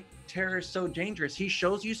why TerrOr is so dangerous. He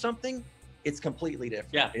shows you something, it's completely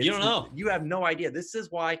different. Yeah, you don't know. You have no idea. This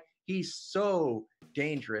is why he's so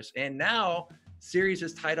dangerous. And now series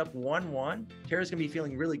is tied up 1-1. TerrOr's gonna be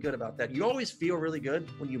feeling really good about that. You always feel really good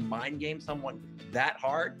when you mind game someone that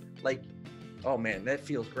hard. Like, oh man, that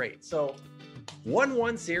feels great. So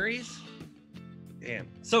 1-1 series. Damn.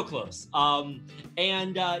 So close. You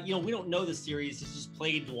know, we don't know the series. It's just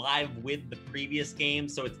played live with the previous game.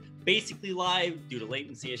 So it's basically live due to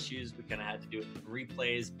latency issues. We kind of had to do it with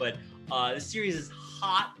replays, but the series is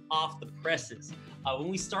hot off the presses. When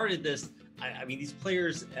we started this, I mean, these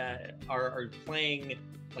players are playing,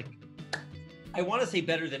 like, I want to say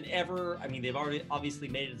better than ever. I mean, they've already obviously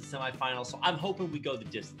made it to the semifinals, so I'm hoping we go the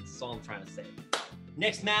distance. That's all I'm trying to say.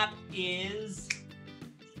 Next map is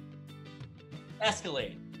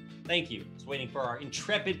Escalade. Thank you. I was waiting for our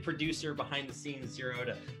intrepid producer behind the scenes, Zero,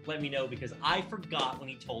 to let me know because I forgot when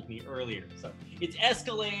he told me earlier. So it's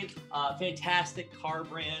Escalade, fantastic car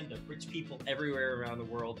brand of rich people everywhere around the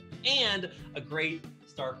world, and a great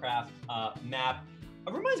StarCraft map.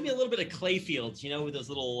 It reminds me a little bit of Clayfields, you know, with those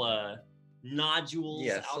little nodules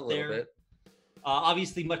out there. Bit.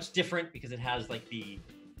 Obviously much different because it has like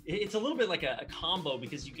it's a little bit like a combo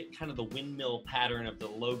because you get kind of the windmill pattern of the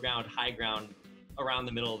low ground, high ground around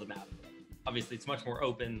the middle of the map. Obviously it's much more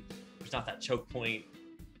open. There's not that choke point,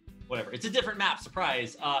 whatever. It's a different map,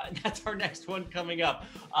 surprise. And that's our next one coming up.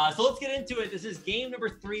 So let's get into it. This is game number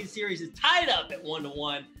 3. The series is tied up at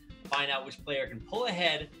 1-1. Find out which player can pull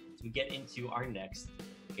ahead as we get into our next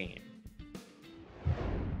game.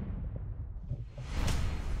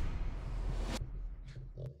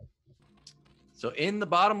 So in the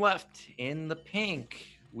bottom left, in the pink,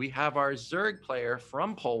 we have our Zerg player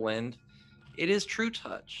from Poland. It is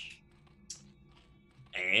trutaCz.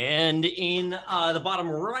 And in the bottom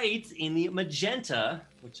right, in the magenta,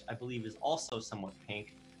 which I believe is also somewhat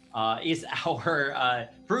pink, is our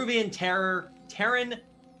Peruvian Terran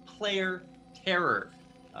player TerrOr,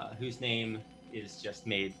 whose name is just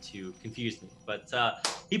made to confuse me. But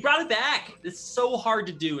he brought it back. It's so hard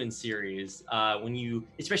to do in series when you,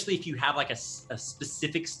 especially if you have like a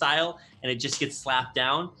specific style and it just gets slapped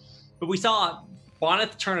down. But we saw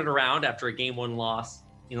Bonnet turn it around after a game 1 loss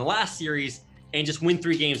in the last series and just win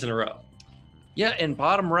 3 games in a row. Yeah, and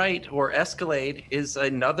bottom right, or Escalade, is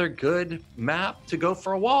another good map to go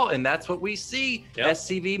for a wall, and that's what we see. Yep.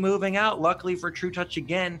 SCV moving out. Luckily for trutaCz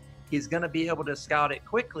again, he's going to be able to scout it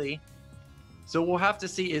quickly. So we'll have to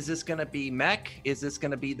see, is this going to be mech? Is this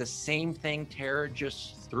going to be the same thing TerrOr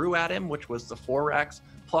just threw at him, which was the 4 racks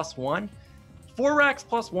plus 1? 4 racks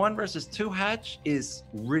plus 1 versus 2 hatch is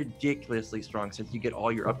ridiculously strong since you get all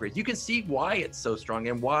your upgrades. You can see why it's so strong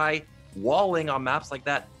and why walling on maps like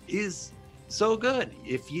that is so good.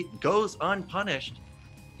 If it goes unpunished,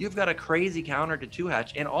 you've got a crazy counter to 2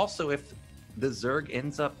 hatch. And also if the Zerg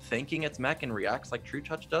ends up thinking it's mech and reacts like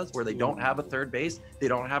trutaCz does, where they don't have a 3rd base, they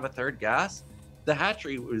don't have a 3rd gas, the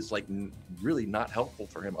hatchery was like really not helpful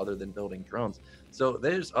for him other than building drones. So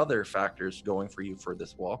there's other factors going for you for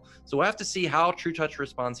this wall. So we'll have to see how trutaCz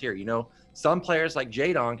responds here. You know, some players like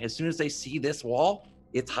Jadong, as soon as they see this wall,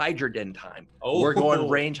 it's Hydra Den time. Oh, we're going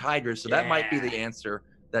range Hydras. So that might be the answer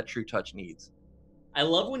that trutaCz needs. I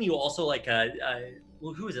love when you also like,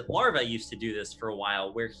 well, who is it? Larva used to do this for a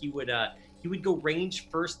while where he would go range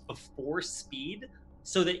first before speed.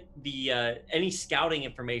 So that the any scouting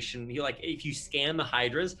information, if you scan the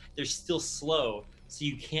Hydras, they're still slow, so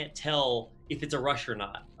you can't tell if it's a rush or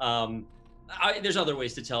not. There's other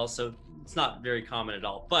ways to tell, so it's not very common at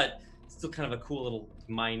all. But still kind of a cool little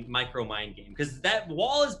micro mind game, because that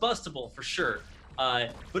wall is bustable for sure.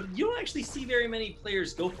 But you don't actually see very many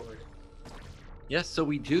players go for it. Yes, so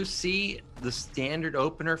we do see the standard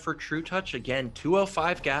opener for TerrOr. Again,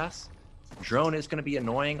 205 gas. Drone is going to be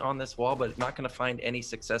annoying on this wall, but not going to find any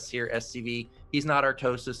success here. SCV, he's not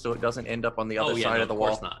Artosis, so it doesn't end up on the other side of the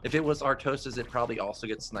wall. Not. If it was Artosis, it probably also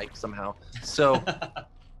gets sniped somehow. So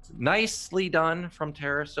nicely done from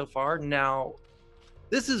TerrOr so far. Now,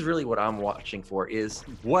 this is really what I'm watching for, is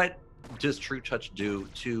what does TerrOr do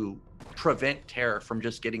to prevent TerrOr from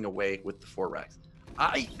just getting away with the 4 racks?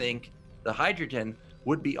 I think the Hydrogen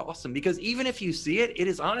would be awesome, because even if you see it, it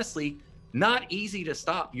is honestly not easy to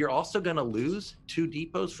stop. You're also going to lose 2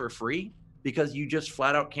 depots for free because you just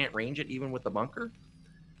flat out can't range it even with the bunker.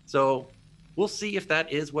 So we'll see if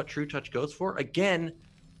that is what TerrOr goes for. Again,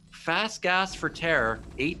 fast gas for TerrOr,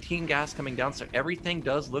 18 gas coming down, so everything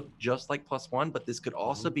does look just like +1, but this could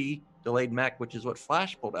also be delayed mech, which is what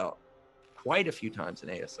Flash pulled out quite a few times in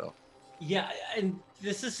ASL. Yeah, and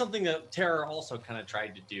this is something that TerrOr also kind of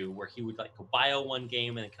tried to do, where he would like go bio one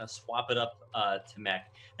game and then kind of swap it up to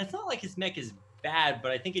mech. And it's not like his mech is bad,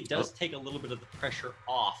 but I think it does take a little bit of the pressure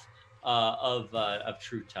off of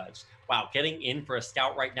TerrOr. Wow, getting in for a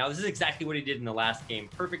scout right now. This is exactly what he did in the last game.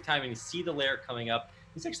 Perfect timing to see the lair coming up.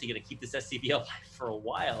 He's actually going to keep this SCV alive for a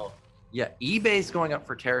while. Yeah, eBay's going up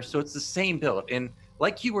for TerrOr, so it's the same build. And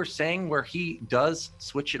like you were saying, where he does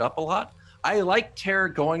switch it up a lot, I like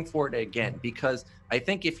TerrOr going for it again, because I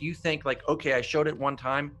think if you think like, okay, I showed it one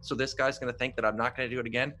time, so this guy's going to think that I'm not going to do it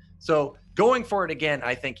again. So going for it again,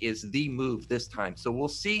 I think, is the move this time. So we'll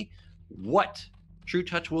see what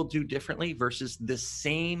TerrOr will do differently versus the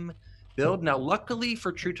same build. Now, luckily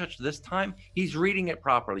for TerrOr this time, he's reading it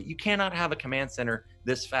properly. You cannot have a command center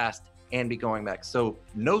this fast and be going back. So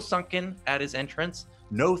no sunken at his entrance,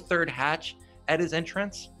 no third hatch at his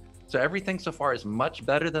entrance. So everything so far is much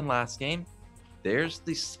better than last game. There's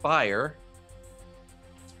the Spire.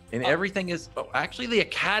 And everything is... Oh, actually, the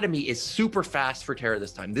Academy is super fast for TerrOr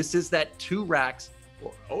this time. This is that 2 racks.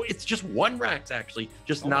 Oh, it's just 1 racks, actually.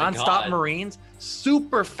 Just nonstop Marines.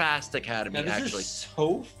 Super fast Academy, now, this is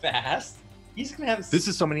so fast. He's going to have... This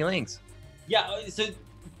is so many lanes. Yeah, so...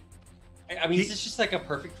 I mean, is this just like a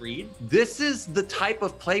perfect read? This is the type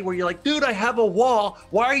of play where you're like, dude, I have a wall.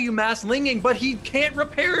 Why are you mass linging? But he can't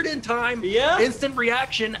repair it in time. Yeah. Instant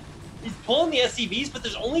reaction. He's pulling the SCVs, but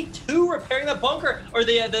there's only 2 repairing the bunker, or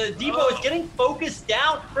the depot is getting focused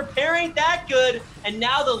down. Repair ain't that good. And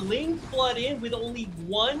now the Ling flood in with only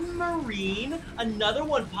 1 Marine. Another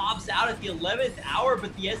one pops out at the 11th hour,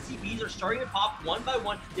 but the SCVs are starting to pop one by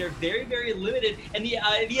one. They're very, very limited. And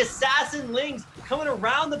the Assassin Lings coming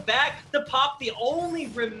around the back to pop the only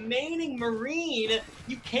remaining Marine.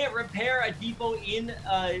 You can't repair a depot in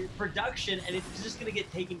production, and it's just going to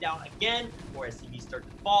get taken down again. More SCVs start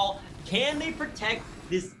to fall. Can they protect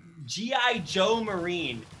this G.I. Joe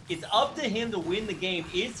Marine? It's up to him to win the game.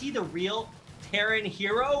 Is he the real Terran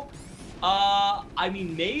hero? I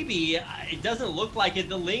mean, maybe. It doesn't look like it.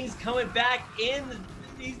 The Ling's coming back in.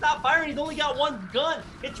 He's not firing. He's only got 1 gun.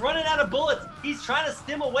 It's running out of bullets. He's trying to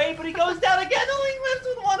stim away, but he goes down again. The Ling lives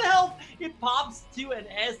with 1 health. It pops to an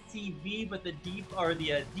SCV, but the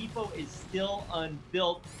depot is still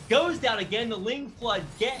unbuilt. Goes down again. The Ling flood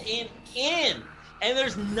getting in. And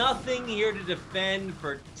there's nothing here to defend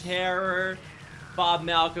for TerrOr. Bob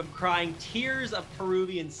Malcolm crying tears of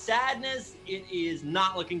Peruvian sadness. It is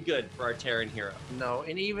not looking good for our Terran hero. No,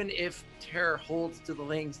 and even if TerrOr holds to the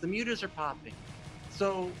Lings, the mutas are popping.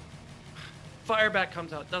 So Fireback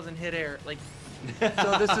comes out, doesn't hit air. Like,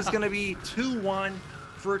 so this is going to be 2-1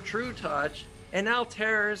 for TerrOr. And now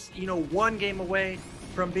TerrOr's, 1 game away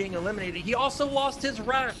from being eliminated. He also lost his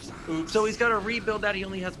racks. Oops. So he's got to rebuild that. He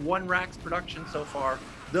only has 1 racks production so far.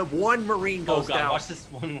 The 1 Marine goes down. Watch this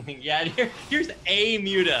 1 wing. Yeah, here's a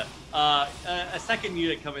muta. A second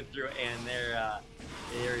muta coming through, and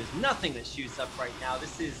there is nothing that shoots up right now.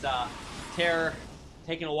 This is TerrOr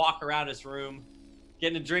taking a walk around his room,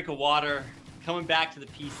 getting a drink of water, coming back to the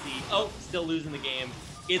PC. Oh, still losing the game.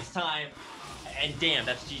 It's time. And damn,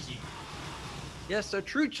 that's GG. Yeah, so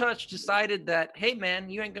TerrOr decided that, hey man,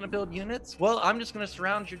 you ain't gonna build units? Well, I'm just gonna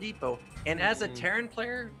surround your depot. And as a Terran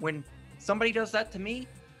player, when somebody does that to me,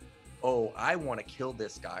 oh, I want to kill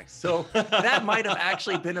this guy. So that might have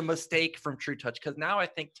actually been a mistake from TerrOr, because now I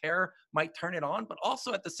think TerrOr might turn it on, but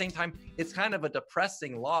also at the same time, it's kind of a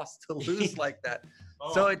depressing loss to lose like that.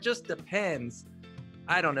 So it just depends.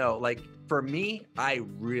 I don't know. Like, for me, I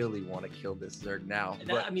really want to kill this Zerg now.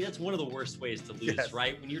 I mean, that's one of the worst ways to lose,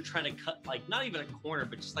 right? When you're trying to cut, like, not even a corner,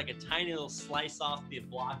 but just like a tiny little slice off the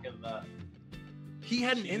block of the... He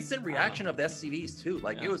had an instant reaction of the SCVs too.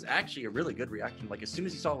 Like, Yeah. it was actually a really good reaction. Like, as soon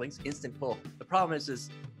as he saw Link's, instant pull. The problem is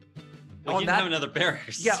Well, you didn't have another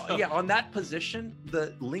barriers. yeah, so. yeah, on that position,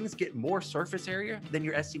 the Lings get more surface area than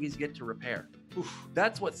your SCVs get to repair. Oof.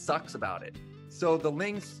 That's what sucks about it. So the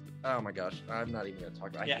Lings, oh my gosh, I'm not even gonna talk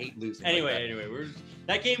about it. Yeah. I hate losing. Anyway,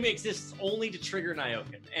 that game exists only to trigger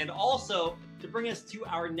Nyoken, and also to bring us to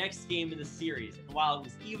our next game in the series. And while it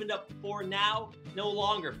was evened up before, now no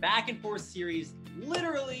longer. Back and forth series,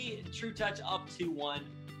 literally trutaCz up 2-1,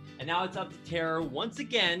 and now it's up to TerrOr once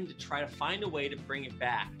again to try to find a way to bring it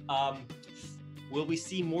back. Will we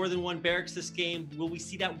see more than one barracks this game? Will we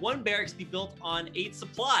see that one barracks be built on 8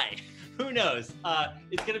 supply? Who knows?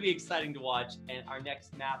 It's going to be exciting to watch. And our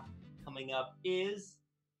next map coming up is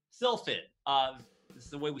Sylphid. This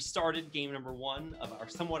is the way we started game number 1 of our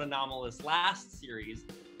somewhat anomalous last series.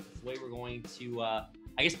 It's the way we're going to, I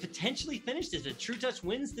guess, potentially finish this. If trutaCz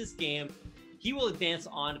wins this game, he will advance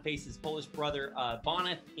on to face his Polish brother,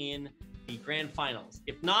 bo5, in the grand finals.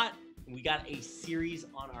 If not, we got a series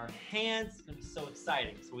on our hands. It's going to be so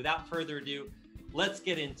exciting. So without further ado, let's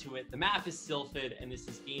get into it. The map is Sylphid, and this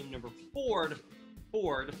is game number 4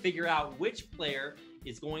 to figure out which player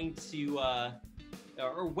is going to,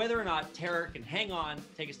 or whether or not TerrOr can hang on,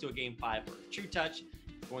 take us to a game 5, or trutaCz is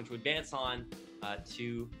going to advance on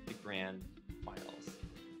to the grand finals.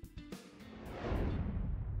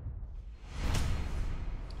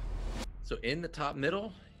 So in the top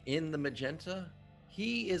middle, in the magenta,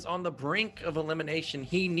 he is on the brink of elimination.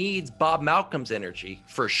 He needs Bob Malcolm's energy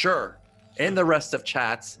for sure. And the rest of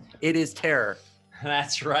chats, it is TerrOr.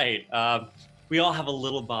 That's right. We all have a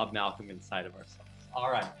little Bob Malcolm inside of ourselves. All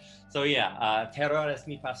right. So yeah, TerrOr es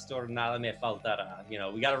mi pastor, nada me faltará. You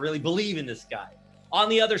know, we got to really believe in this guy. On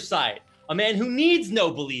the other side, a man who needs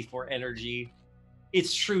no belief or energy,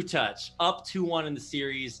 it's trutaCz, up 2-1 in the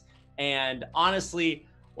series. And honestly,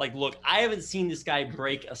 like, look, I haven't seen this guy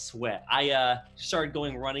break a sweat. I started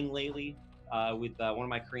going running lately with one of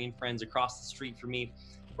my Korean friends across the street from me.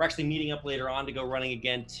 We're actually meeting up later on to go running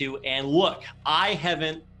again too. And look, I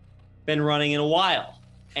haven't been running in a while,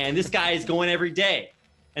 and this guy is going every day.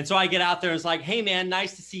 And so I get out there and it's like, hey man,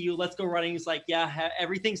 nice to see you. Let's go running. He's like, yeah,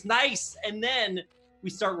 everything's nice. And then we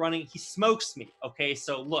start running. He smokes me. Okay,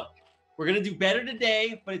 so look, we're gonna do better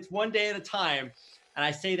today, but it's one day at a time. And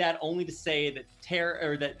I say that only to say that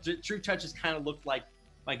trutaCz has kind of looked like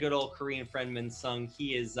my good old Korean friend Min Sung.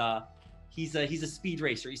 He is he's a speed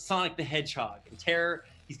racer. He's Sonic the Hedgehog. And TerrOr,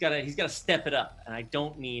 he's gotta step it up. And I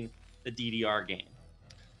don't mean the DDR game.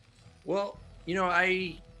 Well, you know,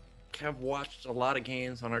 I have watched a lot of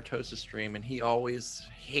games on our TerrOr stream, and he always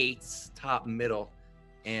hates top middle.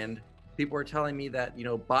 And people are telling me that, you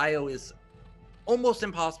know, bio is almost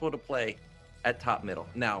impossible to play at top middle.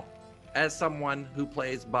 Now, as someone who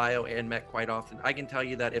plays bio and mech quite often, I can tell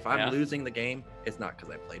you that if I'm losing the game, it's not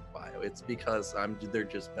because I played bio. It's because they're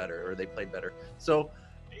just better, or they played better. So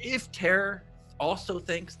if TerrOr also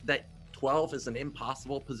thinks that 12 is an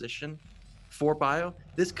impossible position for bio,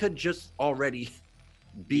 this could just already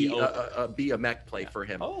be a mech play for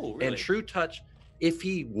him. Oh, really? And trutaCz, if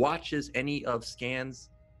he watches any of Scan's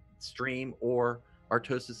stream or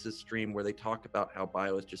Artosis's stream where they talk about how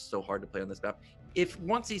bio is just so hard to play on this map, if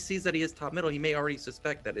once he sees that he is top middle, he may already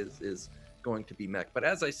suspect that is going to be mech. But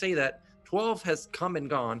as I say that, 12 has come and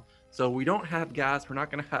gone, so we don't have gas. We're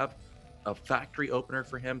not going to have a factory opener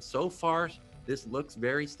for him. So far, this looks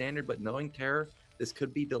very standard, but knowing TerrOr, this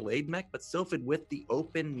could be delayed mech. But Sylphid with the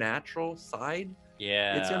open natural side,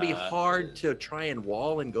 yeah, it's going to be hard to try and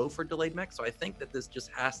wall and go for delayed mech. So I think that this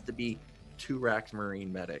just has to be 2 racks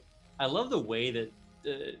Marine medic. I love the way that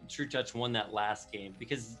trutaCz won that last game,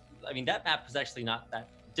 because I mean, that map was actually not that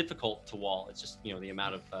difficult to wall. It's just, you know, the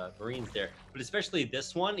amount of Marines there. But especially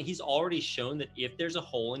this one, he's already shown that if there's a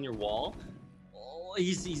hole in your wall,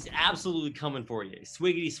 he's absolutely coming for you.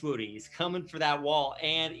 Swiggity swooty, he's coming for that wall.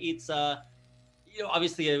 And it's, you know,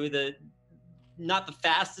 obviously with not the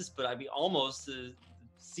fastest, but I mean, almost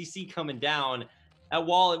CC coming down, that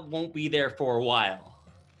wall, it won't be there for a while.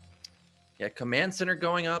 Yeah, command center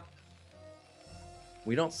going up.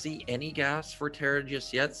 We don't see any gas for TerrOr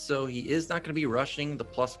just yet, so he is not going to be rushing the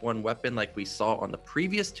 +1 weapon like we saw on the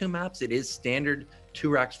previous 2 maps. It is standard 2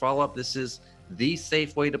 racks follow-up. This is the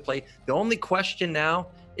safe way to play. The only question now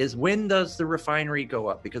is, when does the refinery go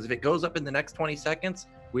up? Because if it goes up in the next 20 seconds,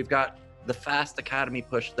 we've got the fast academy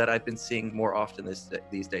push that I've been seeing more often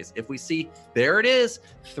these days. If we see, there it is,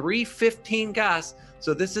 315 gas.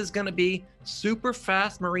 So this is going to be super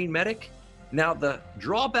fast Marine medic. Now, the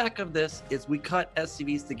drawback of this is we cut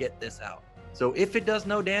SCVs to get this out. So if it does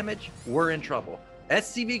no damage, we're in trouble.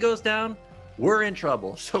 SCV goes down, we're in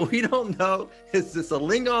trouble. So we don't know, is this a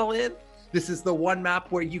Ling all in? This is the one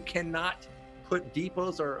map where you cannot put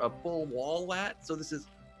depots or a full wall at. So this is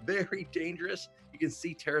very dangerous. You can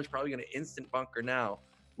see TerrOr's probably going to instant bunker now.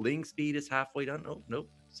 Ling speed is halfway done. Oh, nope.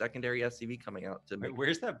 Secondary SCV coming out to make.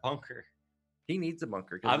 Where's that bunker? He needs a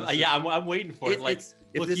bunker. I'm waiting for it. Like,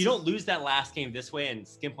 look, you don't lose that last game this way and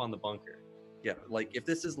skimp on the bunker. Yeah, like if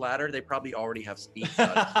this is ladder, they probably already have speed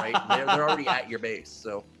cuts, right? They're already at your base.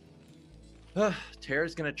 So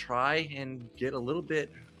TerrOr's going to try and get a little bit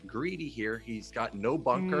greedy here. He's got no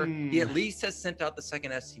bunker. He at least has sent out the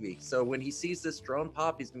second SCV. So when he sees this drone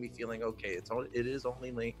pop, he's going to be feeling okay. It is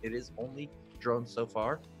only drone so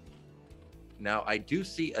far. Now I do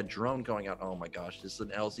see a drone going out. Oh my gosh, this is an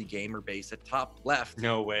LZ Gamer base at top left.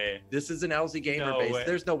 No way. This is an LZ Gamer base. Way.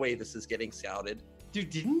 There's no way this is getting scouted.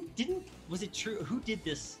 Dude, was it true? Who did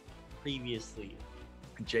this previously?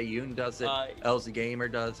 Jaeyoon does it. LZ Gamer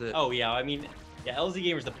does it. Oh yeah, I mean, yeah, LZ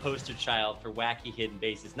Gamer's the poster child for wacky hidden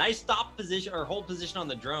bases. Nice stop position or hold position on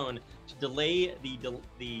the drone to delay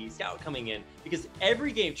the scout coming in, because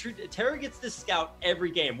every game, TerrOr gets this scout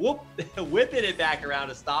every game. Whoop, whipping it back around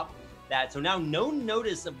to stop that. So now no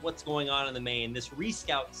notice of what's going on in the main. This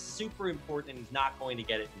rescout super important, and he's not going to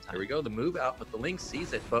get it in time. Here we go, the move out, but the Ling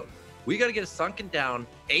sees it. But we got to get a sunken down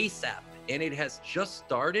ASAP, and it has just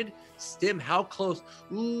started. Stim, how close?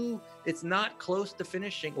 Ooh, it's not close to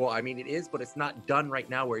finishing. Well, I mean, it is, but it's not done right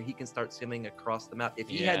now where he can start stimming across the map. If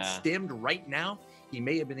he had stimmed right now, he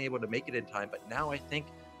may have been able to make it in time. But now I think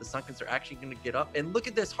the Sunkens are actually going to get up. And look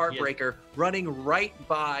at this Heartbreaker running right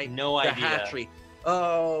by the hatchery.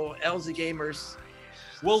 Oh, LZ Gamers.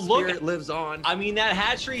 Well, Spirit lives on. I mean, that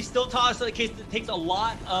hatchery still tossed in the case. It takes a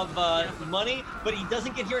lot of money, but he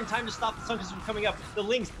doesn't get here in time to stop the Sunkens from coming up. The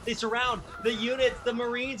Lings, they surround the units. The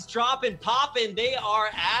Marines dropping, popping. They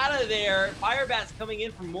are out of there. Firebat's coming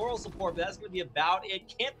in for moral support, but that's going to be about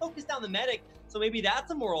it. Can't focus down the medic, so maybe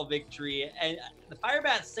that's a moral victory. And the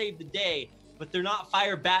Firebats saved the day, but they're not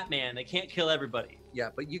Fire Batman. They can't kill everybody. Yeah,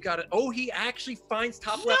 but you got it. Oh, he actually finds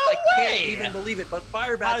top left. I can't even believe it. But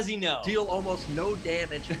Firebats How does he know? Deal almost no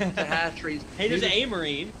damage to hatcheries. Hey, there's an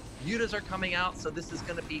A-Marine. Mutas are coming out, so this is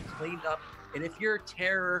going to be cleaned up. And if you're a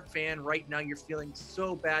TerrOr fan right now, you're feeling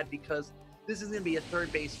so bad because this is going to be a third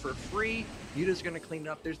base for free. Mutas are going to clean it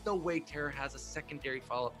up. There's no way TerrOr has a secondary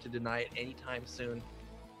follow-up to deny it anytime soon.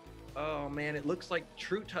 Oh man, it looks like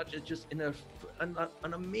trutaCz is just in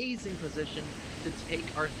an amazing position to take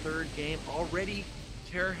our third game. Already,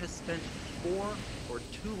 TerrOr has spent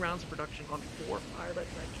 2 rounds of production on 4 Firebats.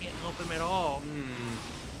 I can't help him at all.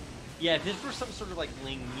 Yeah, if this were some sort of like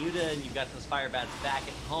Ling Muta and you've got those Firebats back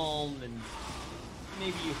at home, then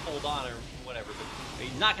maybe you hold on or whatever. But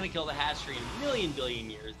he's not going to kill the hatchery in a million billion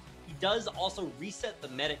years. He does also reset the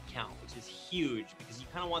medic count, which is huge because you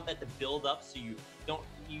kind of want that to build up so you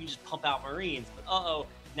just pump out Marines. But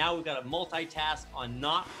now we've got a multitask on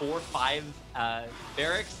not 4 or 5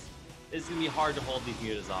 barracks. It's going to be hard to hold these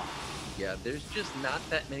mutas off. Yeah, there's just not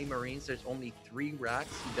that many Marines. There's only 3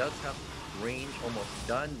 racks. He does have range almost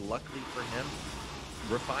done, luckily for him.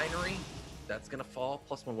 Refinery, that's going to fall.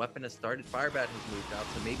 +1 weapon has started. Firebat has moved out,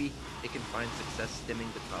 so maybe it can find success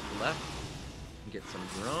stimming the top left and get some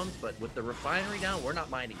drones. But with the refinery down, we're not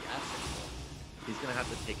mining gas anymore. He's going to have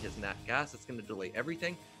to take his nat gas. It's going to delay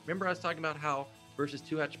everything. Remember I was talking about how versus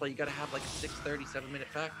 2Hatch play, you got to have like a 6:30, 7-minute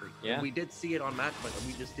factory. Yeah. And we did see it on match point, but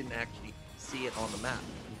we just didn't actually see it on the map.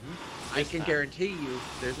 I can guarantee you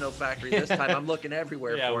there's no factory this time. I'm looking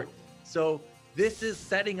everywhere for it. So this is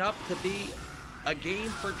setting up to be a game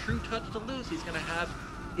for trutaCz to lose. He's going to have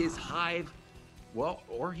his hive, well,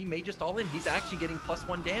 or he may just all in. He's actually getting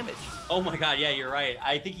 +1 damage. Oh my god, yeah, you're right.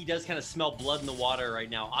 I think he does kind of smell blood in the water right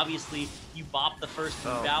now. Obviously, you bop the first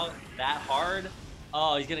move out that hard.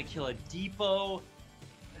 Oh, he's going to kill a depot.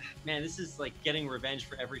 Man, this is like getting revenge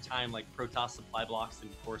for every time like Protoss supply blocks and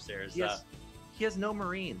Corsairs. Yes. He has no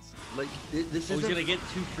Marines. Like this he's gonna get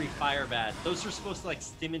 2 free Firebats. Those are supposed to like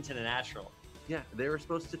stim into the natural. Yeah, they were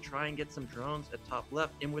supposed to try and get some drones at top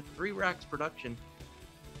left. And with 3 racks production,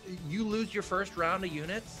 you lose your first round of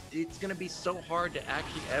units. It's gonna be so hard to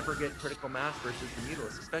actually ever get critical mass versus the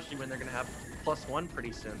Mutalists, especially when they're gonna have +1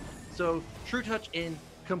 pretty soon. So trutaCz in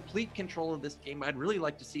complete control of this game. I'd really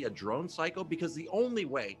like to see a drone cycle, because the only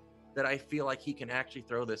way that I feel like he can actually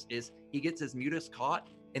throw this is he gets his Mutas caught,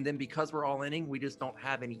 and then because we're all inning, we just don't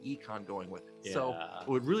have any econ going with it. Yeah. So I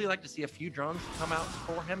would really like to see a few drones come out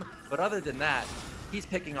for him. But other than that, he's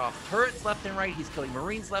picking off turrets left and right. He's killing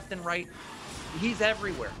Marines left and right. He's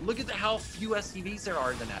everywhere. Look at how few SCVs there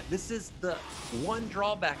are than that. This is the one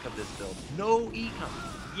drawback of this build. No econ.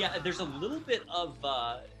 Yeah, there's a little bit of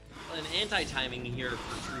an anti-timing here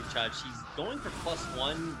for trutaCz. He's going for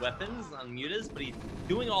 +1 weapons on Mutas, but he's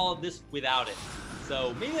doing all of this without it.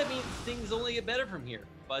 So maybe that means things only get better from here.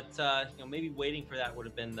 But you know, maybe waiting for that would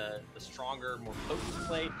have been the stronger, more potent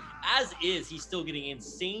play. As is, he's still getting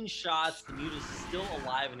insane shots. The Mutas is still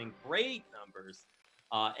alive and in great numbers.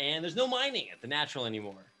 And there's no mining at the natural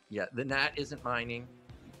anymore. Yeah, the Nat isn't mining.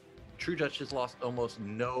 trutaCz has lost almost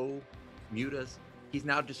no Mutas. He's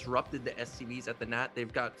now disrupted the SCVs at the Nat.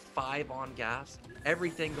 They've got 5 on gas.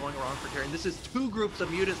 Everything going wrong for TerrOr. And this is 2 groups of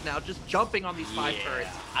Mutas now just jumping on these 5 turrets.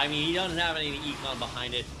 I mean, he doesn't have any econ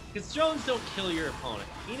behind it. Because drones don't kill your opponent.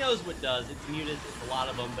 He knows what does. It's Mutas. It's a lot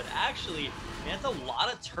of them. But actually, man, that's a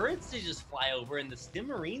lot of turrets to just fly over. And the Stim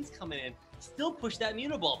Marines coming in still push that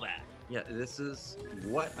Mutaball back. Yeah, this is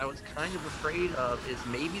what I was kind of afraid of, is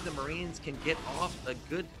maybe the Marines can get off a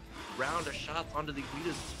good round of shots onto these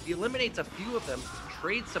Mutas. He eliminates a few of them,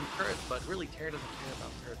 trades some turrets, but really TerrOr doesn't care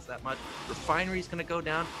about turrets that much. Refinery's going to go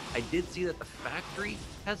down. I did see that the factory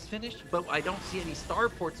has finished, but I don't see any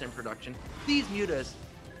starports in production. These Mutas,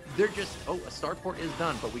 they're just, oh, a starport is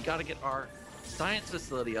done, but we got to get our science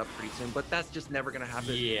facility up pretty soon, but that's just never going to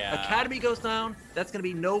happen. Yeah. Academy goes down. That's going to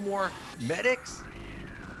be no more medics.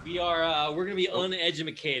 We're going to be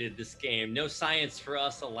uneducated this game. No science for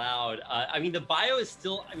us allowed. I mean, the bio is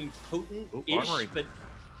still, I mean, potent-ish, but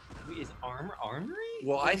is armory?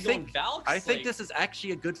 Well, I think this is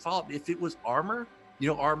actually a good follow-up. If it was armor, you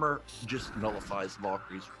know, armor just nullifies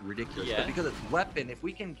Valkyries. Ridiculous. Yeah. But because it's weapon, if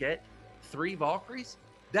we can get 3 Valkyries,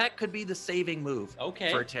 that could be the saving move for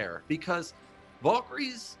TerrOr. Because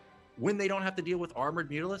Valkyries, when they don't have to deal with armored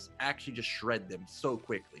Mutalisks, actually just shred them so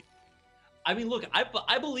quickly. I mean, look,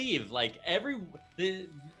 I believe like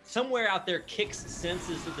somewhere out there kicks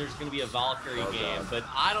senses that there's going to be a Valkyrie game, God. but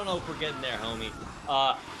I don't know if we're getting there, homie.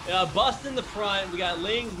 Bust in the front. We got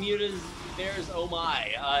Lings, Mutas, there's oh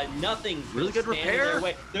my. Nothing's really good repair.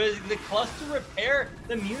 There's the cluster repair.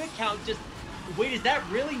 The Muta count just. Wait, is that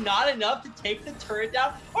really not enough to take the turret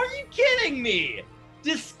down? Are you kidding me?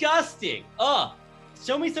 Disgusting.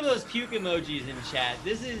 Show me some of those puke emojis in chat.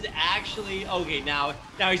 This is actually okay. Now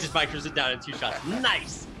he just micros it down in 2 shots.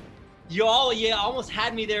 Nice. You almost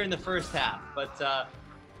had me there in the first half, but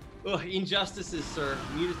injustices, sir.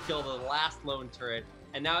 Mutas killed the last lone turret,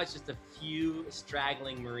 and now it's just a few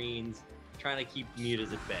straggling Marines trying to keep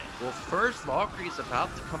Mutas at bay. Well, first Valkyrie's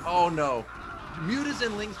about to come. Oh no. Mutas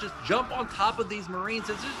and Lings just jump on top of these Marines,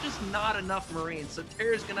 and there's just not enough Marines. So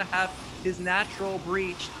TerrOr's gonna have his natural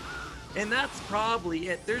breach. And that's probably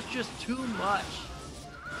it. There's just too much.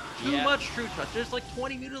 Too much trutaCz. There's like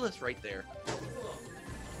 20 Mutalisks right there.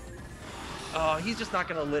 Oh, he's just not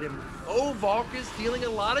going to let him. Oh, Valky's dealing a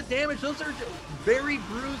lot of damage. Those are very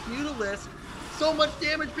bruised Mutalisks. So much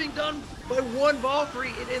damage being done by 1 Valkyrie.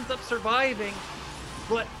 It ends up surviving.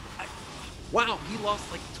 But, wow, he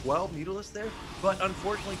lost like 12 Mutalisks there. But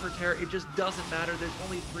unfortunately for TerrOr, it just doesn't matter. There's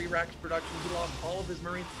only 3 racks production. He lost all of his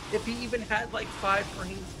Marines. If he even had like 5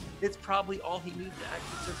 Marines, it's probably all he needs to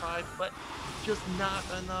actually survive, but just not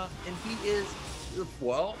enough. And he is,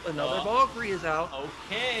 well, another Valkyrie is out.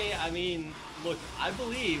 Okay, I mean, look, I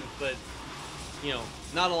believe, but, you know,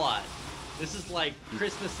 not a lot. This is like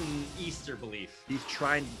Christmas and Easter belief. He's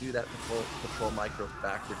trying to do that patrol micro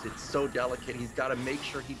backwards. It's so delicate. He's got to make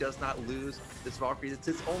sure he does not lose this Valkyrie. It's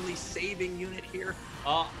his only saving unit here.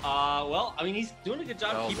 Well, I mean, he's doing a good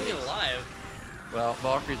job keeping it alive. Well,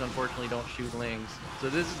 Valkyries unfortunately don't shoot Lings. So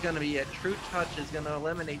this is going to be it. trutaCz is going to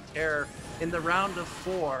eliminate TerrOr in the round of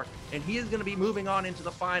 4. And he is going to be moving on into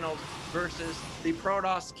the finals versus the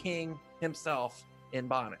Protoss King himself in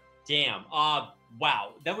Bonnet. Damn.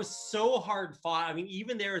 Wow. That was so hard fought. I mean,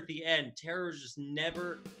 even there at the end, TerrOr is just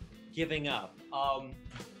never giving up. And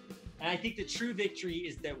I think the true victory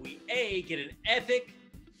is that we, A, get an epic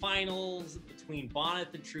finals between Bonnet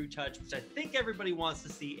and trutaCz, which I think everybody wants to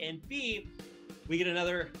see, and B, we get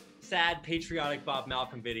another sad, patriotic Bob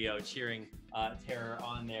Malcolm video cheering TerrOr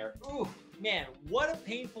on there. Ooh, man, what a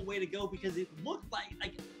painful way to go, because it looked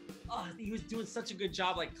like he was doing such a good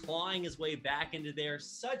job, like clawing his way back into there.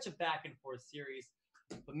 Such a back and forth series.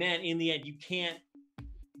 But man, in the end, you can't,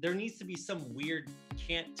 there needs to be some weird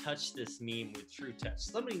can't touch this meme with trutaCz.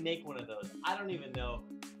 Somebody make one of those. I don't even know.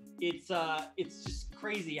 It's just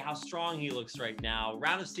crazy how strong he looks right now.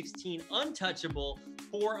 Round of 16, untouchable,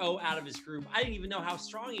 4-0 out of his group. I didn't even know how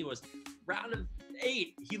strong he was. Round of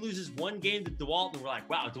 8, he loses 1 game to DeWalt, and we're like,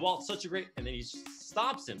 wow, DeWalt's such a great, and then he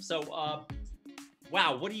stops him. So,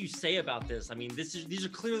 wow, what do you say about this? I mean, these are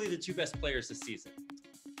clearly the 2 best players this season.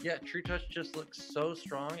 Yeah, trutaCz just looks so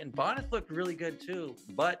strong, and Bonnet looked really good too.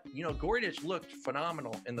 But, you know, Gordich looked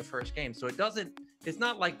phenomenal in the first game, so it doesn't it's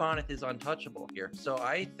not like Bonnet is untouchable here. So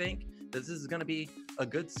I think this is going to be a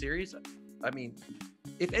good series. I mean,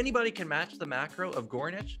 if anybody can match the macro of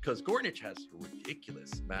Gornich, because Gornich has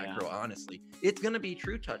ridiculous macro, honestly, it's going to be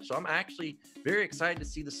trutaCz. So I'm actually very excited to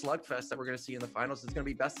see the slugfest that we're going to see in the finals. It's going to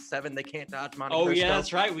be best of 7. They can't dodge Monte Cristo. Oh, yeah,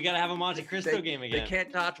 that's right. We got to have a Monte Cristo game again. They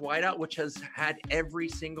can't dodge Whiteout, which has had every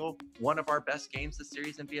single one of our best games this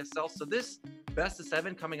series in BSL. So this best of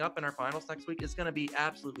 7 coming up in our finals next week is going to be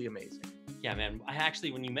absolutely amazing. Yeah, man. I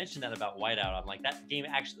actually, when you mentioned that about Whiteout, I'm like, that game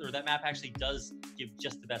actually, or that map actually does give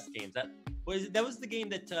just the best games. That was the game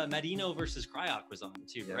that Marino versus Cryok was on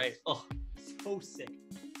too, right? Oh, so sick.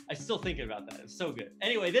 I'm still thinking about that. It's so good.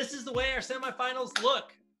 Anyway, this is the way our semifinals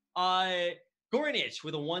look. Gornich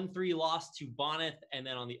with a 1-3 loss to Bonnet, and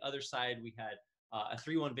then on the other side we had a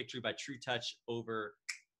 3-1 victory by trutaCz over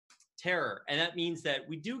TerrOr, and that means that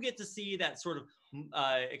we do get to see that sort of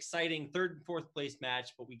exciting 3rd and 4th place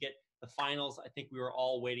match, but we get the finals. I think we were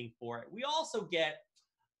all waiting for it. We also get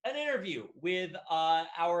an interview with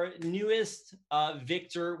our newest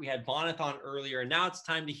victor. We had Bonnet on earlier, and now it's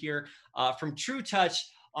time to hear from trutaCz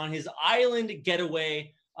on his island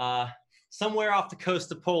getaway somewhere off the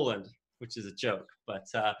coast of Poland, which is a joke. But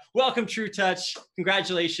welcome, trutaCz.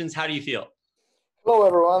 Congratulations. How do you feel? Hello,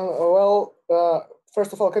 everyone. Well,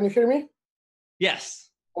 first of all, can you hear me? Yes.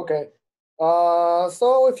 Okay.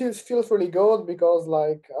 So it feels really good because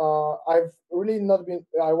I've really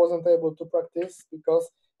I wasn't able to practice because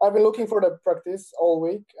I've been looking for the practice all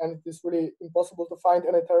week, and it is really impossible to find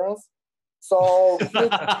any terrains. So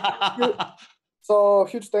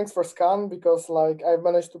huge thanks for Scan, because I've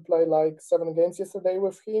managed to play 7 games yesterday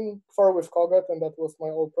with him, 4 with Koget, and that was my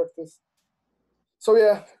old practice. So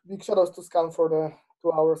yeah, big shout outs to Scan for the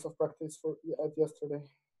 2 hours of practice at yesterday.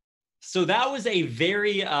 So that was a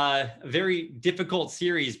very, very difficult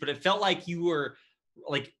series, but it felt like you were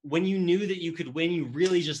when you knew that you could win, you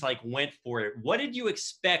really just went for it. What did you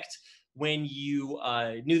expect when you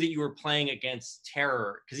knew that you were playing against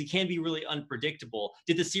TerrOr? Because he can be really unpredictable.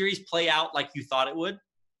 Did the series play out like you thought it would?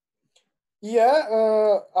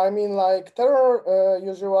 Yeah, I mean, TerrOr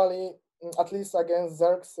usually, at least against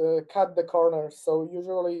Zergs, cut the corners. So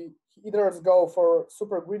usually he either go for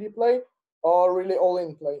super greedy play or really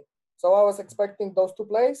all-in play. So I was expecting those 2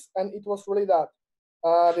 plays, and it was really that.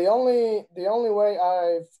 The only way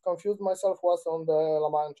I've confused myself was on the La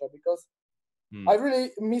Mancha, because I really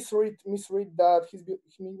misread that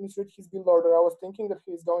misread his build order. I was thinking that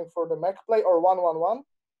he's going for the mech play or 1-1-1,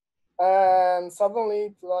 and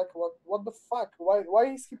suddenly it's what the fuck? Why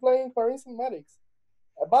is he playing Marines and Medics?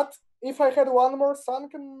 But if I had one more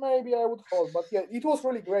Sunken, maybe I would hold. But yeah, it was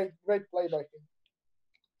really great play by him.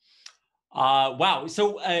 Wow.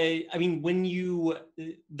 So, I mean, when you,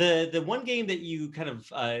 the one game that you kind of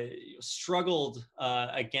struggled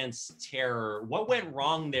against TerrOr, what went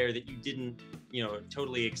wrong there that you didn't,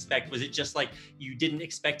 totally expect? Was it just you didn't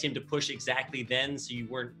expect him to push exactly then, so you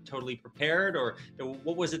weren't totally prepared, or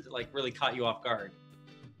what was it that really caught you off guard?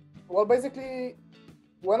 Well, basically,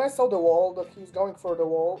 when I saw the wall, that he's going for the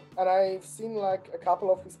wall, and I've seen a couple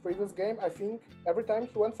of his previous game, I think every time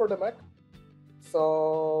he went for the mech.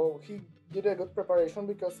 So he did a good preparation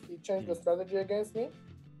because he changed the strategy against me,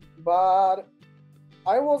 but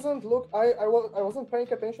I wasn't paying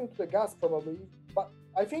attention to the gas probably. But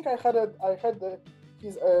I think I had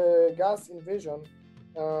his gas in vision.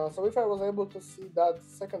 So if I was able to see that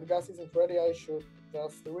second gas isn't ready, I should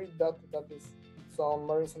just read that is some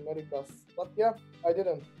Marines and Medic gas. But yeah, I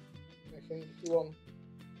didn't. I think he won.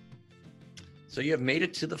 So you have made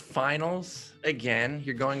it to the finals again.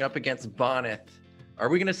 You're going up against Bonnet. Are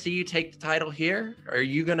we going to see you take the title here? Are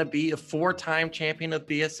you going to be a 4-time champion of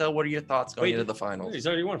BSL? What are your thoughts going into the finals? He's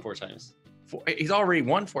already won 4 times. He's already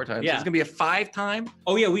won 4 times. Yeah. So it's going to be a 5-time?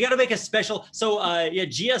 Oh, yeah. We got to make a special. So, yeah,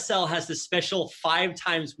 GSL has this special 5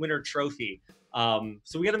 times winner trophy.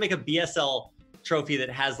 So we got to make a BSL trophy that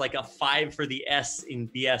has a 5 for the S in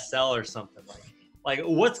BSL or something.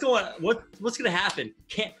 What's going to happen?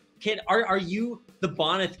 Are you the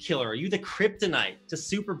Bonnet killer? Are you the kryptonite to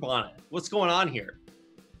Super Bonnet? What's going on here?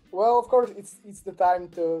 Well, of course, it's the time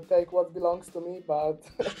to take what belongs to me, but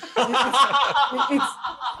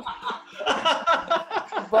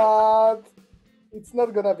but it's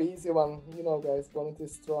not gonna be easy one, guys. Bonnet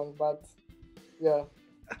is strong, but yeah.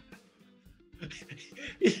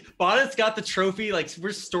 Bonnet's got the trophy,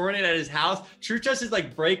 we're storing it at his house. trutaCz is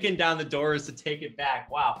breaking down the doors to take it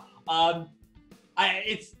back. Wow.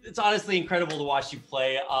 It's honestly incredible to watch you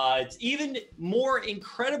play. It's even more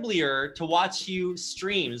incrediblier to watch you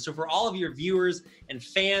stream. So for all of your viewers and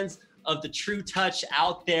fans of the trutaCz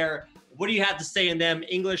out there, what do you have to say in them?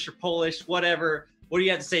 English or Polish, whatever. What do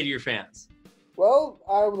you have to say to your fans? Well,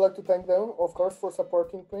 I would like to thank them, of course, for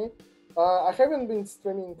supporting me. I haven't been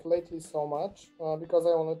streaming lately so much because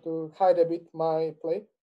I wanted to hide a bit my play.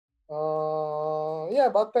 Yeah,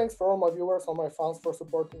 but thanks for all my viewers, all my fans for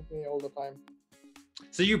supporting me all the time.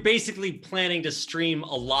 So you're basically planning to stream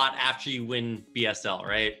a lot after you win BSL,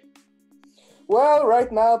 right? Well, right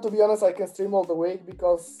now, to be honest, I can stream all the week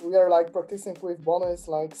because we are like practicing with Bonus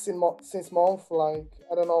like since month, like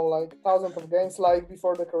I don't know, like thousands of games like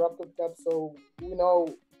before the Corrupted Cup. So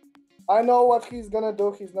I know what he's gonna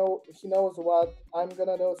do. He knows what I'm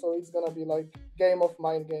gonna do. So it's gonna be like game of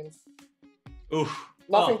mind games. Oof.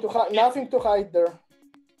 Nothing to hide there.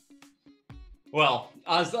 Well,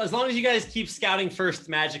 as long as you guys keep scouting first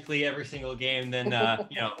magically every single game, then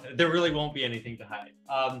there really won't be anything to hide.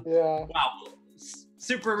 Yeah. Wow,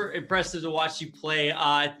 super impressive to watch you play.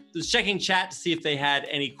 Was checking chat to see if they had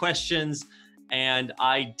any questions, and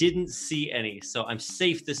I didn't see any, so I'm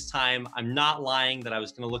safe this time. I'm not lying that I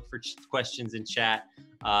was going to look for questions in chat.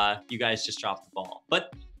 You guys just dropped the ball,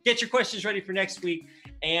 but get your questions ready for next week.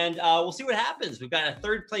 And we'll see what happens. We've got a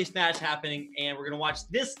third place match happening, and we're going to watch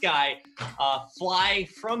this guy fly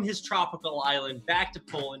from his tropical island back to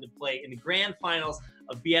Poland to play in the grand finals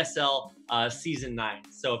of BSL Season 9.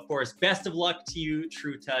 So, of course, best of luck to you,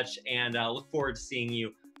 trutaCz, and look forward to seeing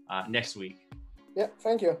you next week. Yeah,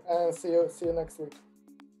 thank you, and see you next week.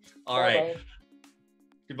 All right.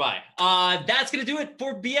 Goodbye. That's going to do it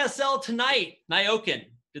for BSL tonight. Nyokin,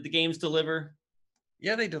 did the games deliver?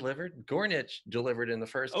 Yeah, they delivered. Gornich delivered in the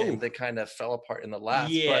first game. They kind of fell apart in the last.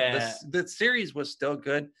 Yeah. But the series was still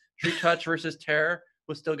good. trutaCz versus TerrOr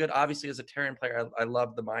was still good. Obviously, as a Terran player, I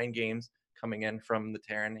love the mind games coming in from the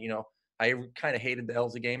Terran. I kind of hated the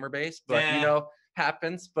Elza gamer base, but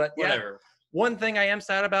happens. But whatever. One thing I am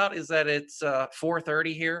sad about is that it's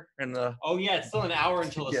 4:30 here in the. Oh yeah, it's still an hour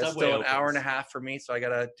until the subway still opens. An hour and a half for me, so I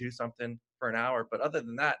gotta do something for an hour. But other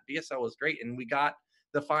than that, BSL was great, and we got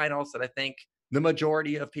the finals that I think the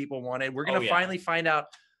majority of people wanted. We're going to finally find out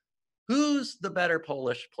who's the better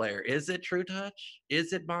Polish player. Is it trutaCz?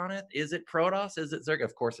 Is it Boneth? Is it Protoss? Is it Zerg?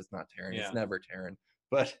 Of course it's not Terran. Yeah. It's never Terran.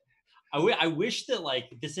 But I wish that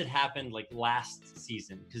this had happened last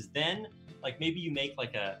season, because then maybe you make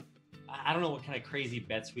I don't know what kind of crazy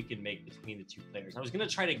bets we could make between the two players. I was going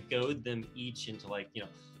to try to goad them each into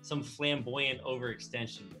some flamboyant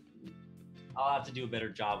overextension. I'll have to do a better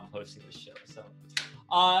job of hosting this show. So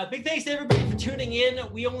big thanks to everybody for tuning in.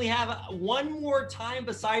 We only have one more time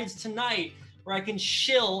besides tonight where I can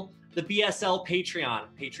shill the BSL Patreon,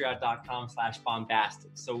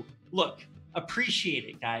 patreon.com/bombastic. So look, appreciate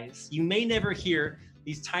it, guys. You may never hear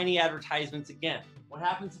these tiny advertisements again. What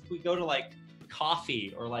happens if we go to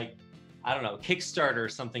coffee or I don't know, Kickstarter or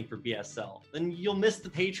something for BSL? Then you'll miss the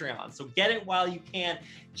Patreon. So get it while you can,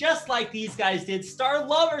 just like these guys did. Star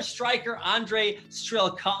Lover striker Andrei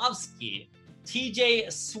Strelkovsky,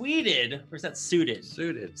 TJ Sweeted, where's that suited?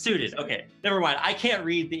 Suited. Okay, never mind. I can't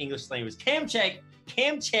read the English language. Camcheck,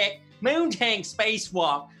 Moontank,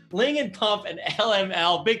 Spacewalk, Ling and Pump, and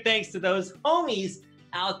LML. Big thanks to those homies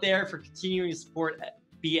out there for continuing to support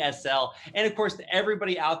BSL. And of course, to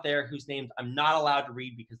everybody out there whose names I'm not allowed to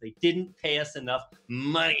read because they didn't pay us enough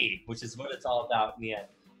money, which is what it's all about in the end.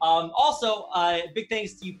 Also, big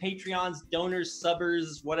thanks to you Patreons, donors,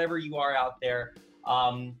 subbers, whatever you are out there,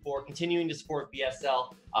 for continuing to support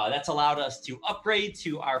BSL. That's allowed us to upgrade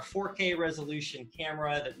to our 4K resolution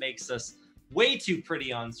camera that makes us way too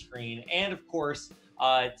pretty on screen, and of course,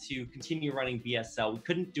 to continue running BSL. We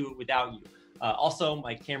couldn't do it without you. Also,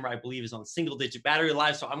 my camera, I believe, is on single-digit battery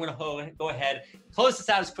life, so I'm going to go ahead and close this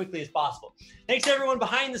out as quickly as possible. Thanks to everyone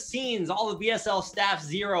behind the scenes, all the BSL staff,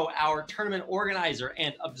 Zero, our tournament organizer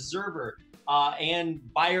and observer, and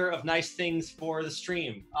buyer of nice things for the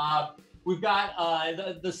stream. We've got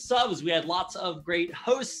the subs. We had lots of great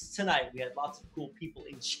hosts tonight. We had lots of cool people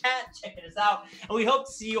in chat checking us out. And we hope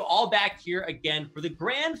to see you all back here again for the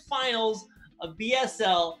grand finals of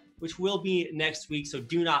BSL, which will be next week. So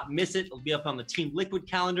do not miss it. It'll be up on the Team Liquid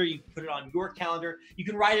calendar. You can put it on your calendar. You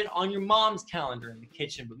can write it on your mom's calendar in the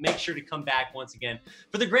kitchen, but make sure to come back once again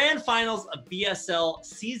for the grand finals of BSL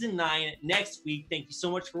Season 9 next week. Thank you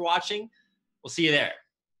so much for watching. We'll see you there.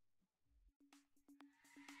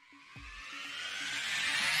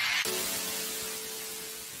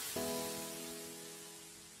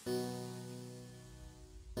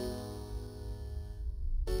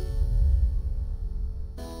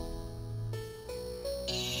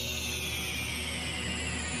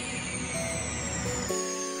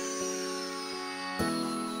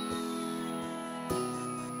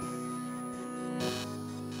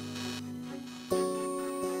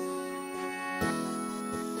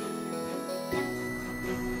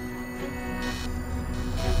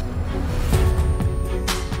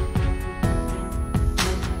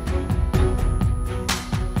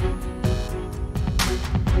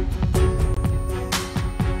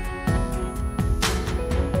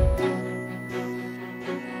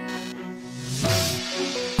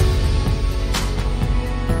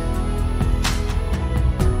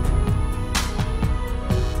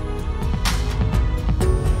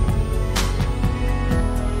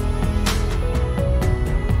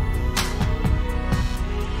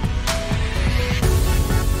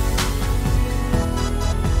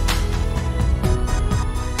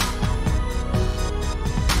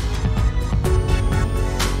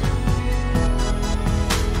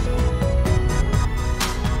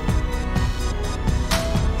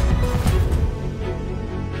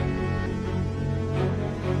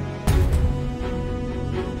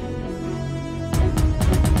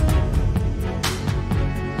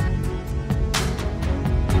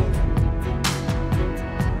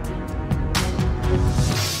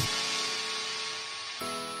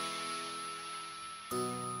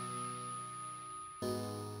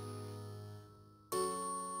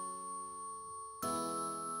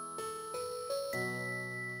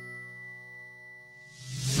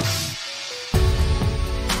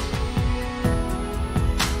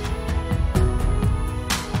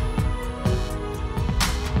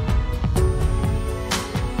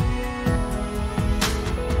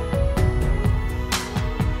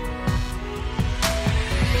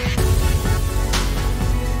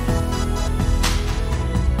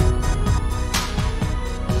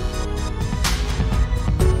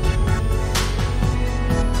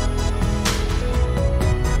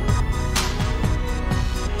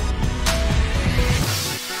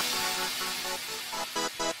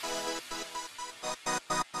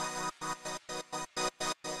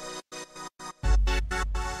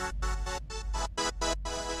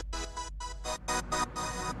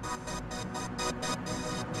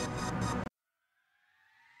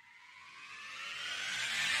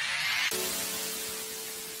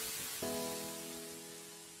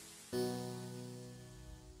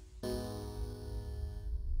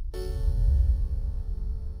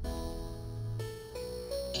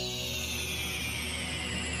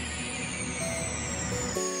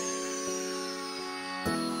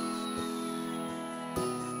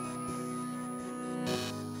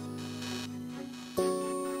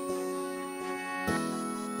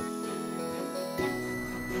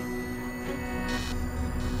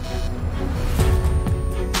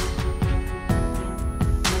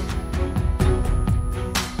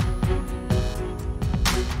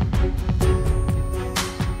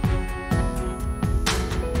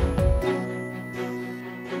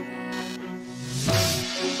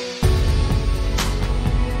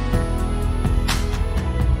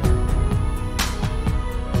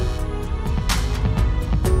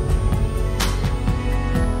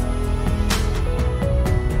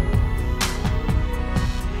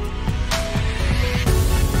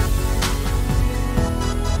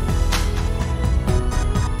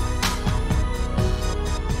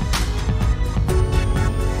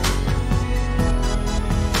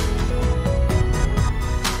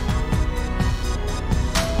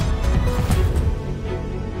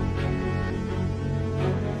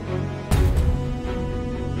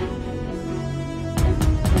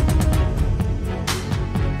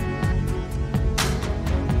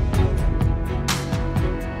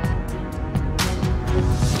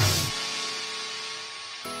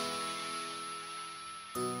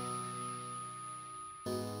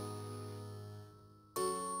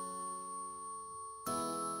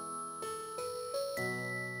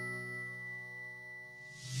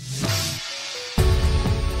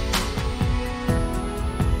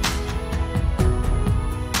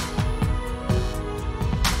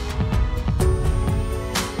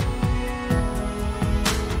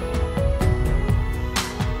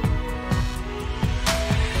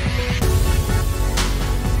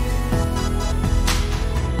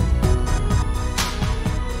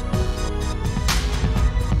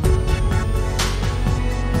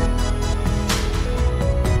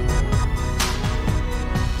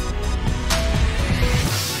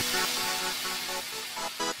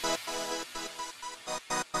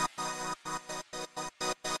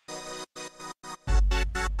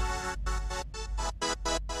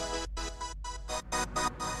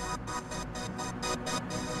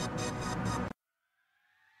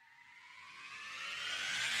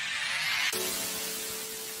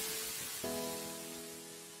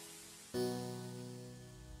 Bye.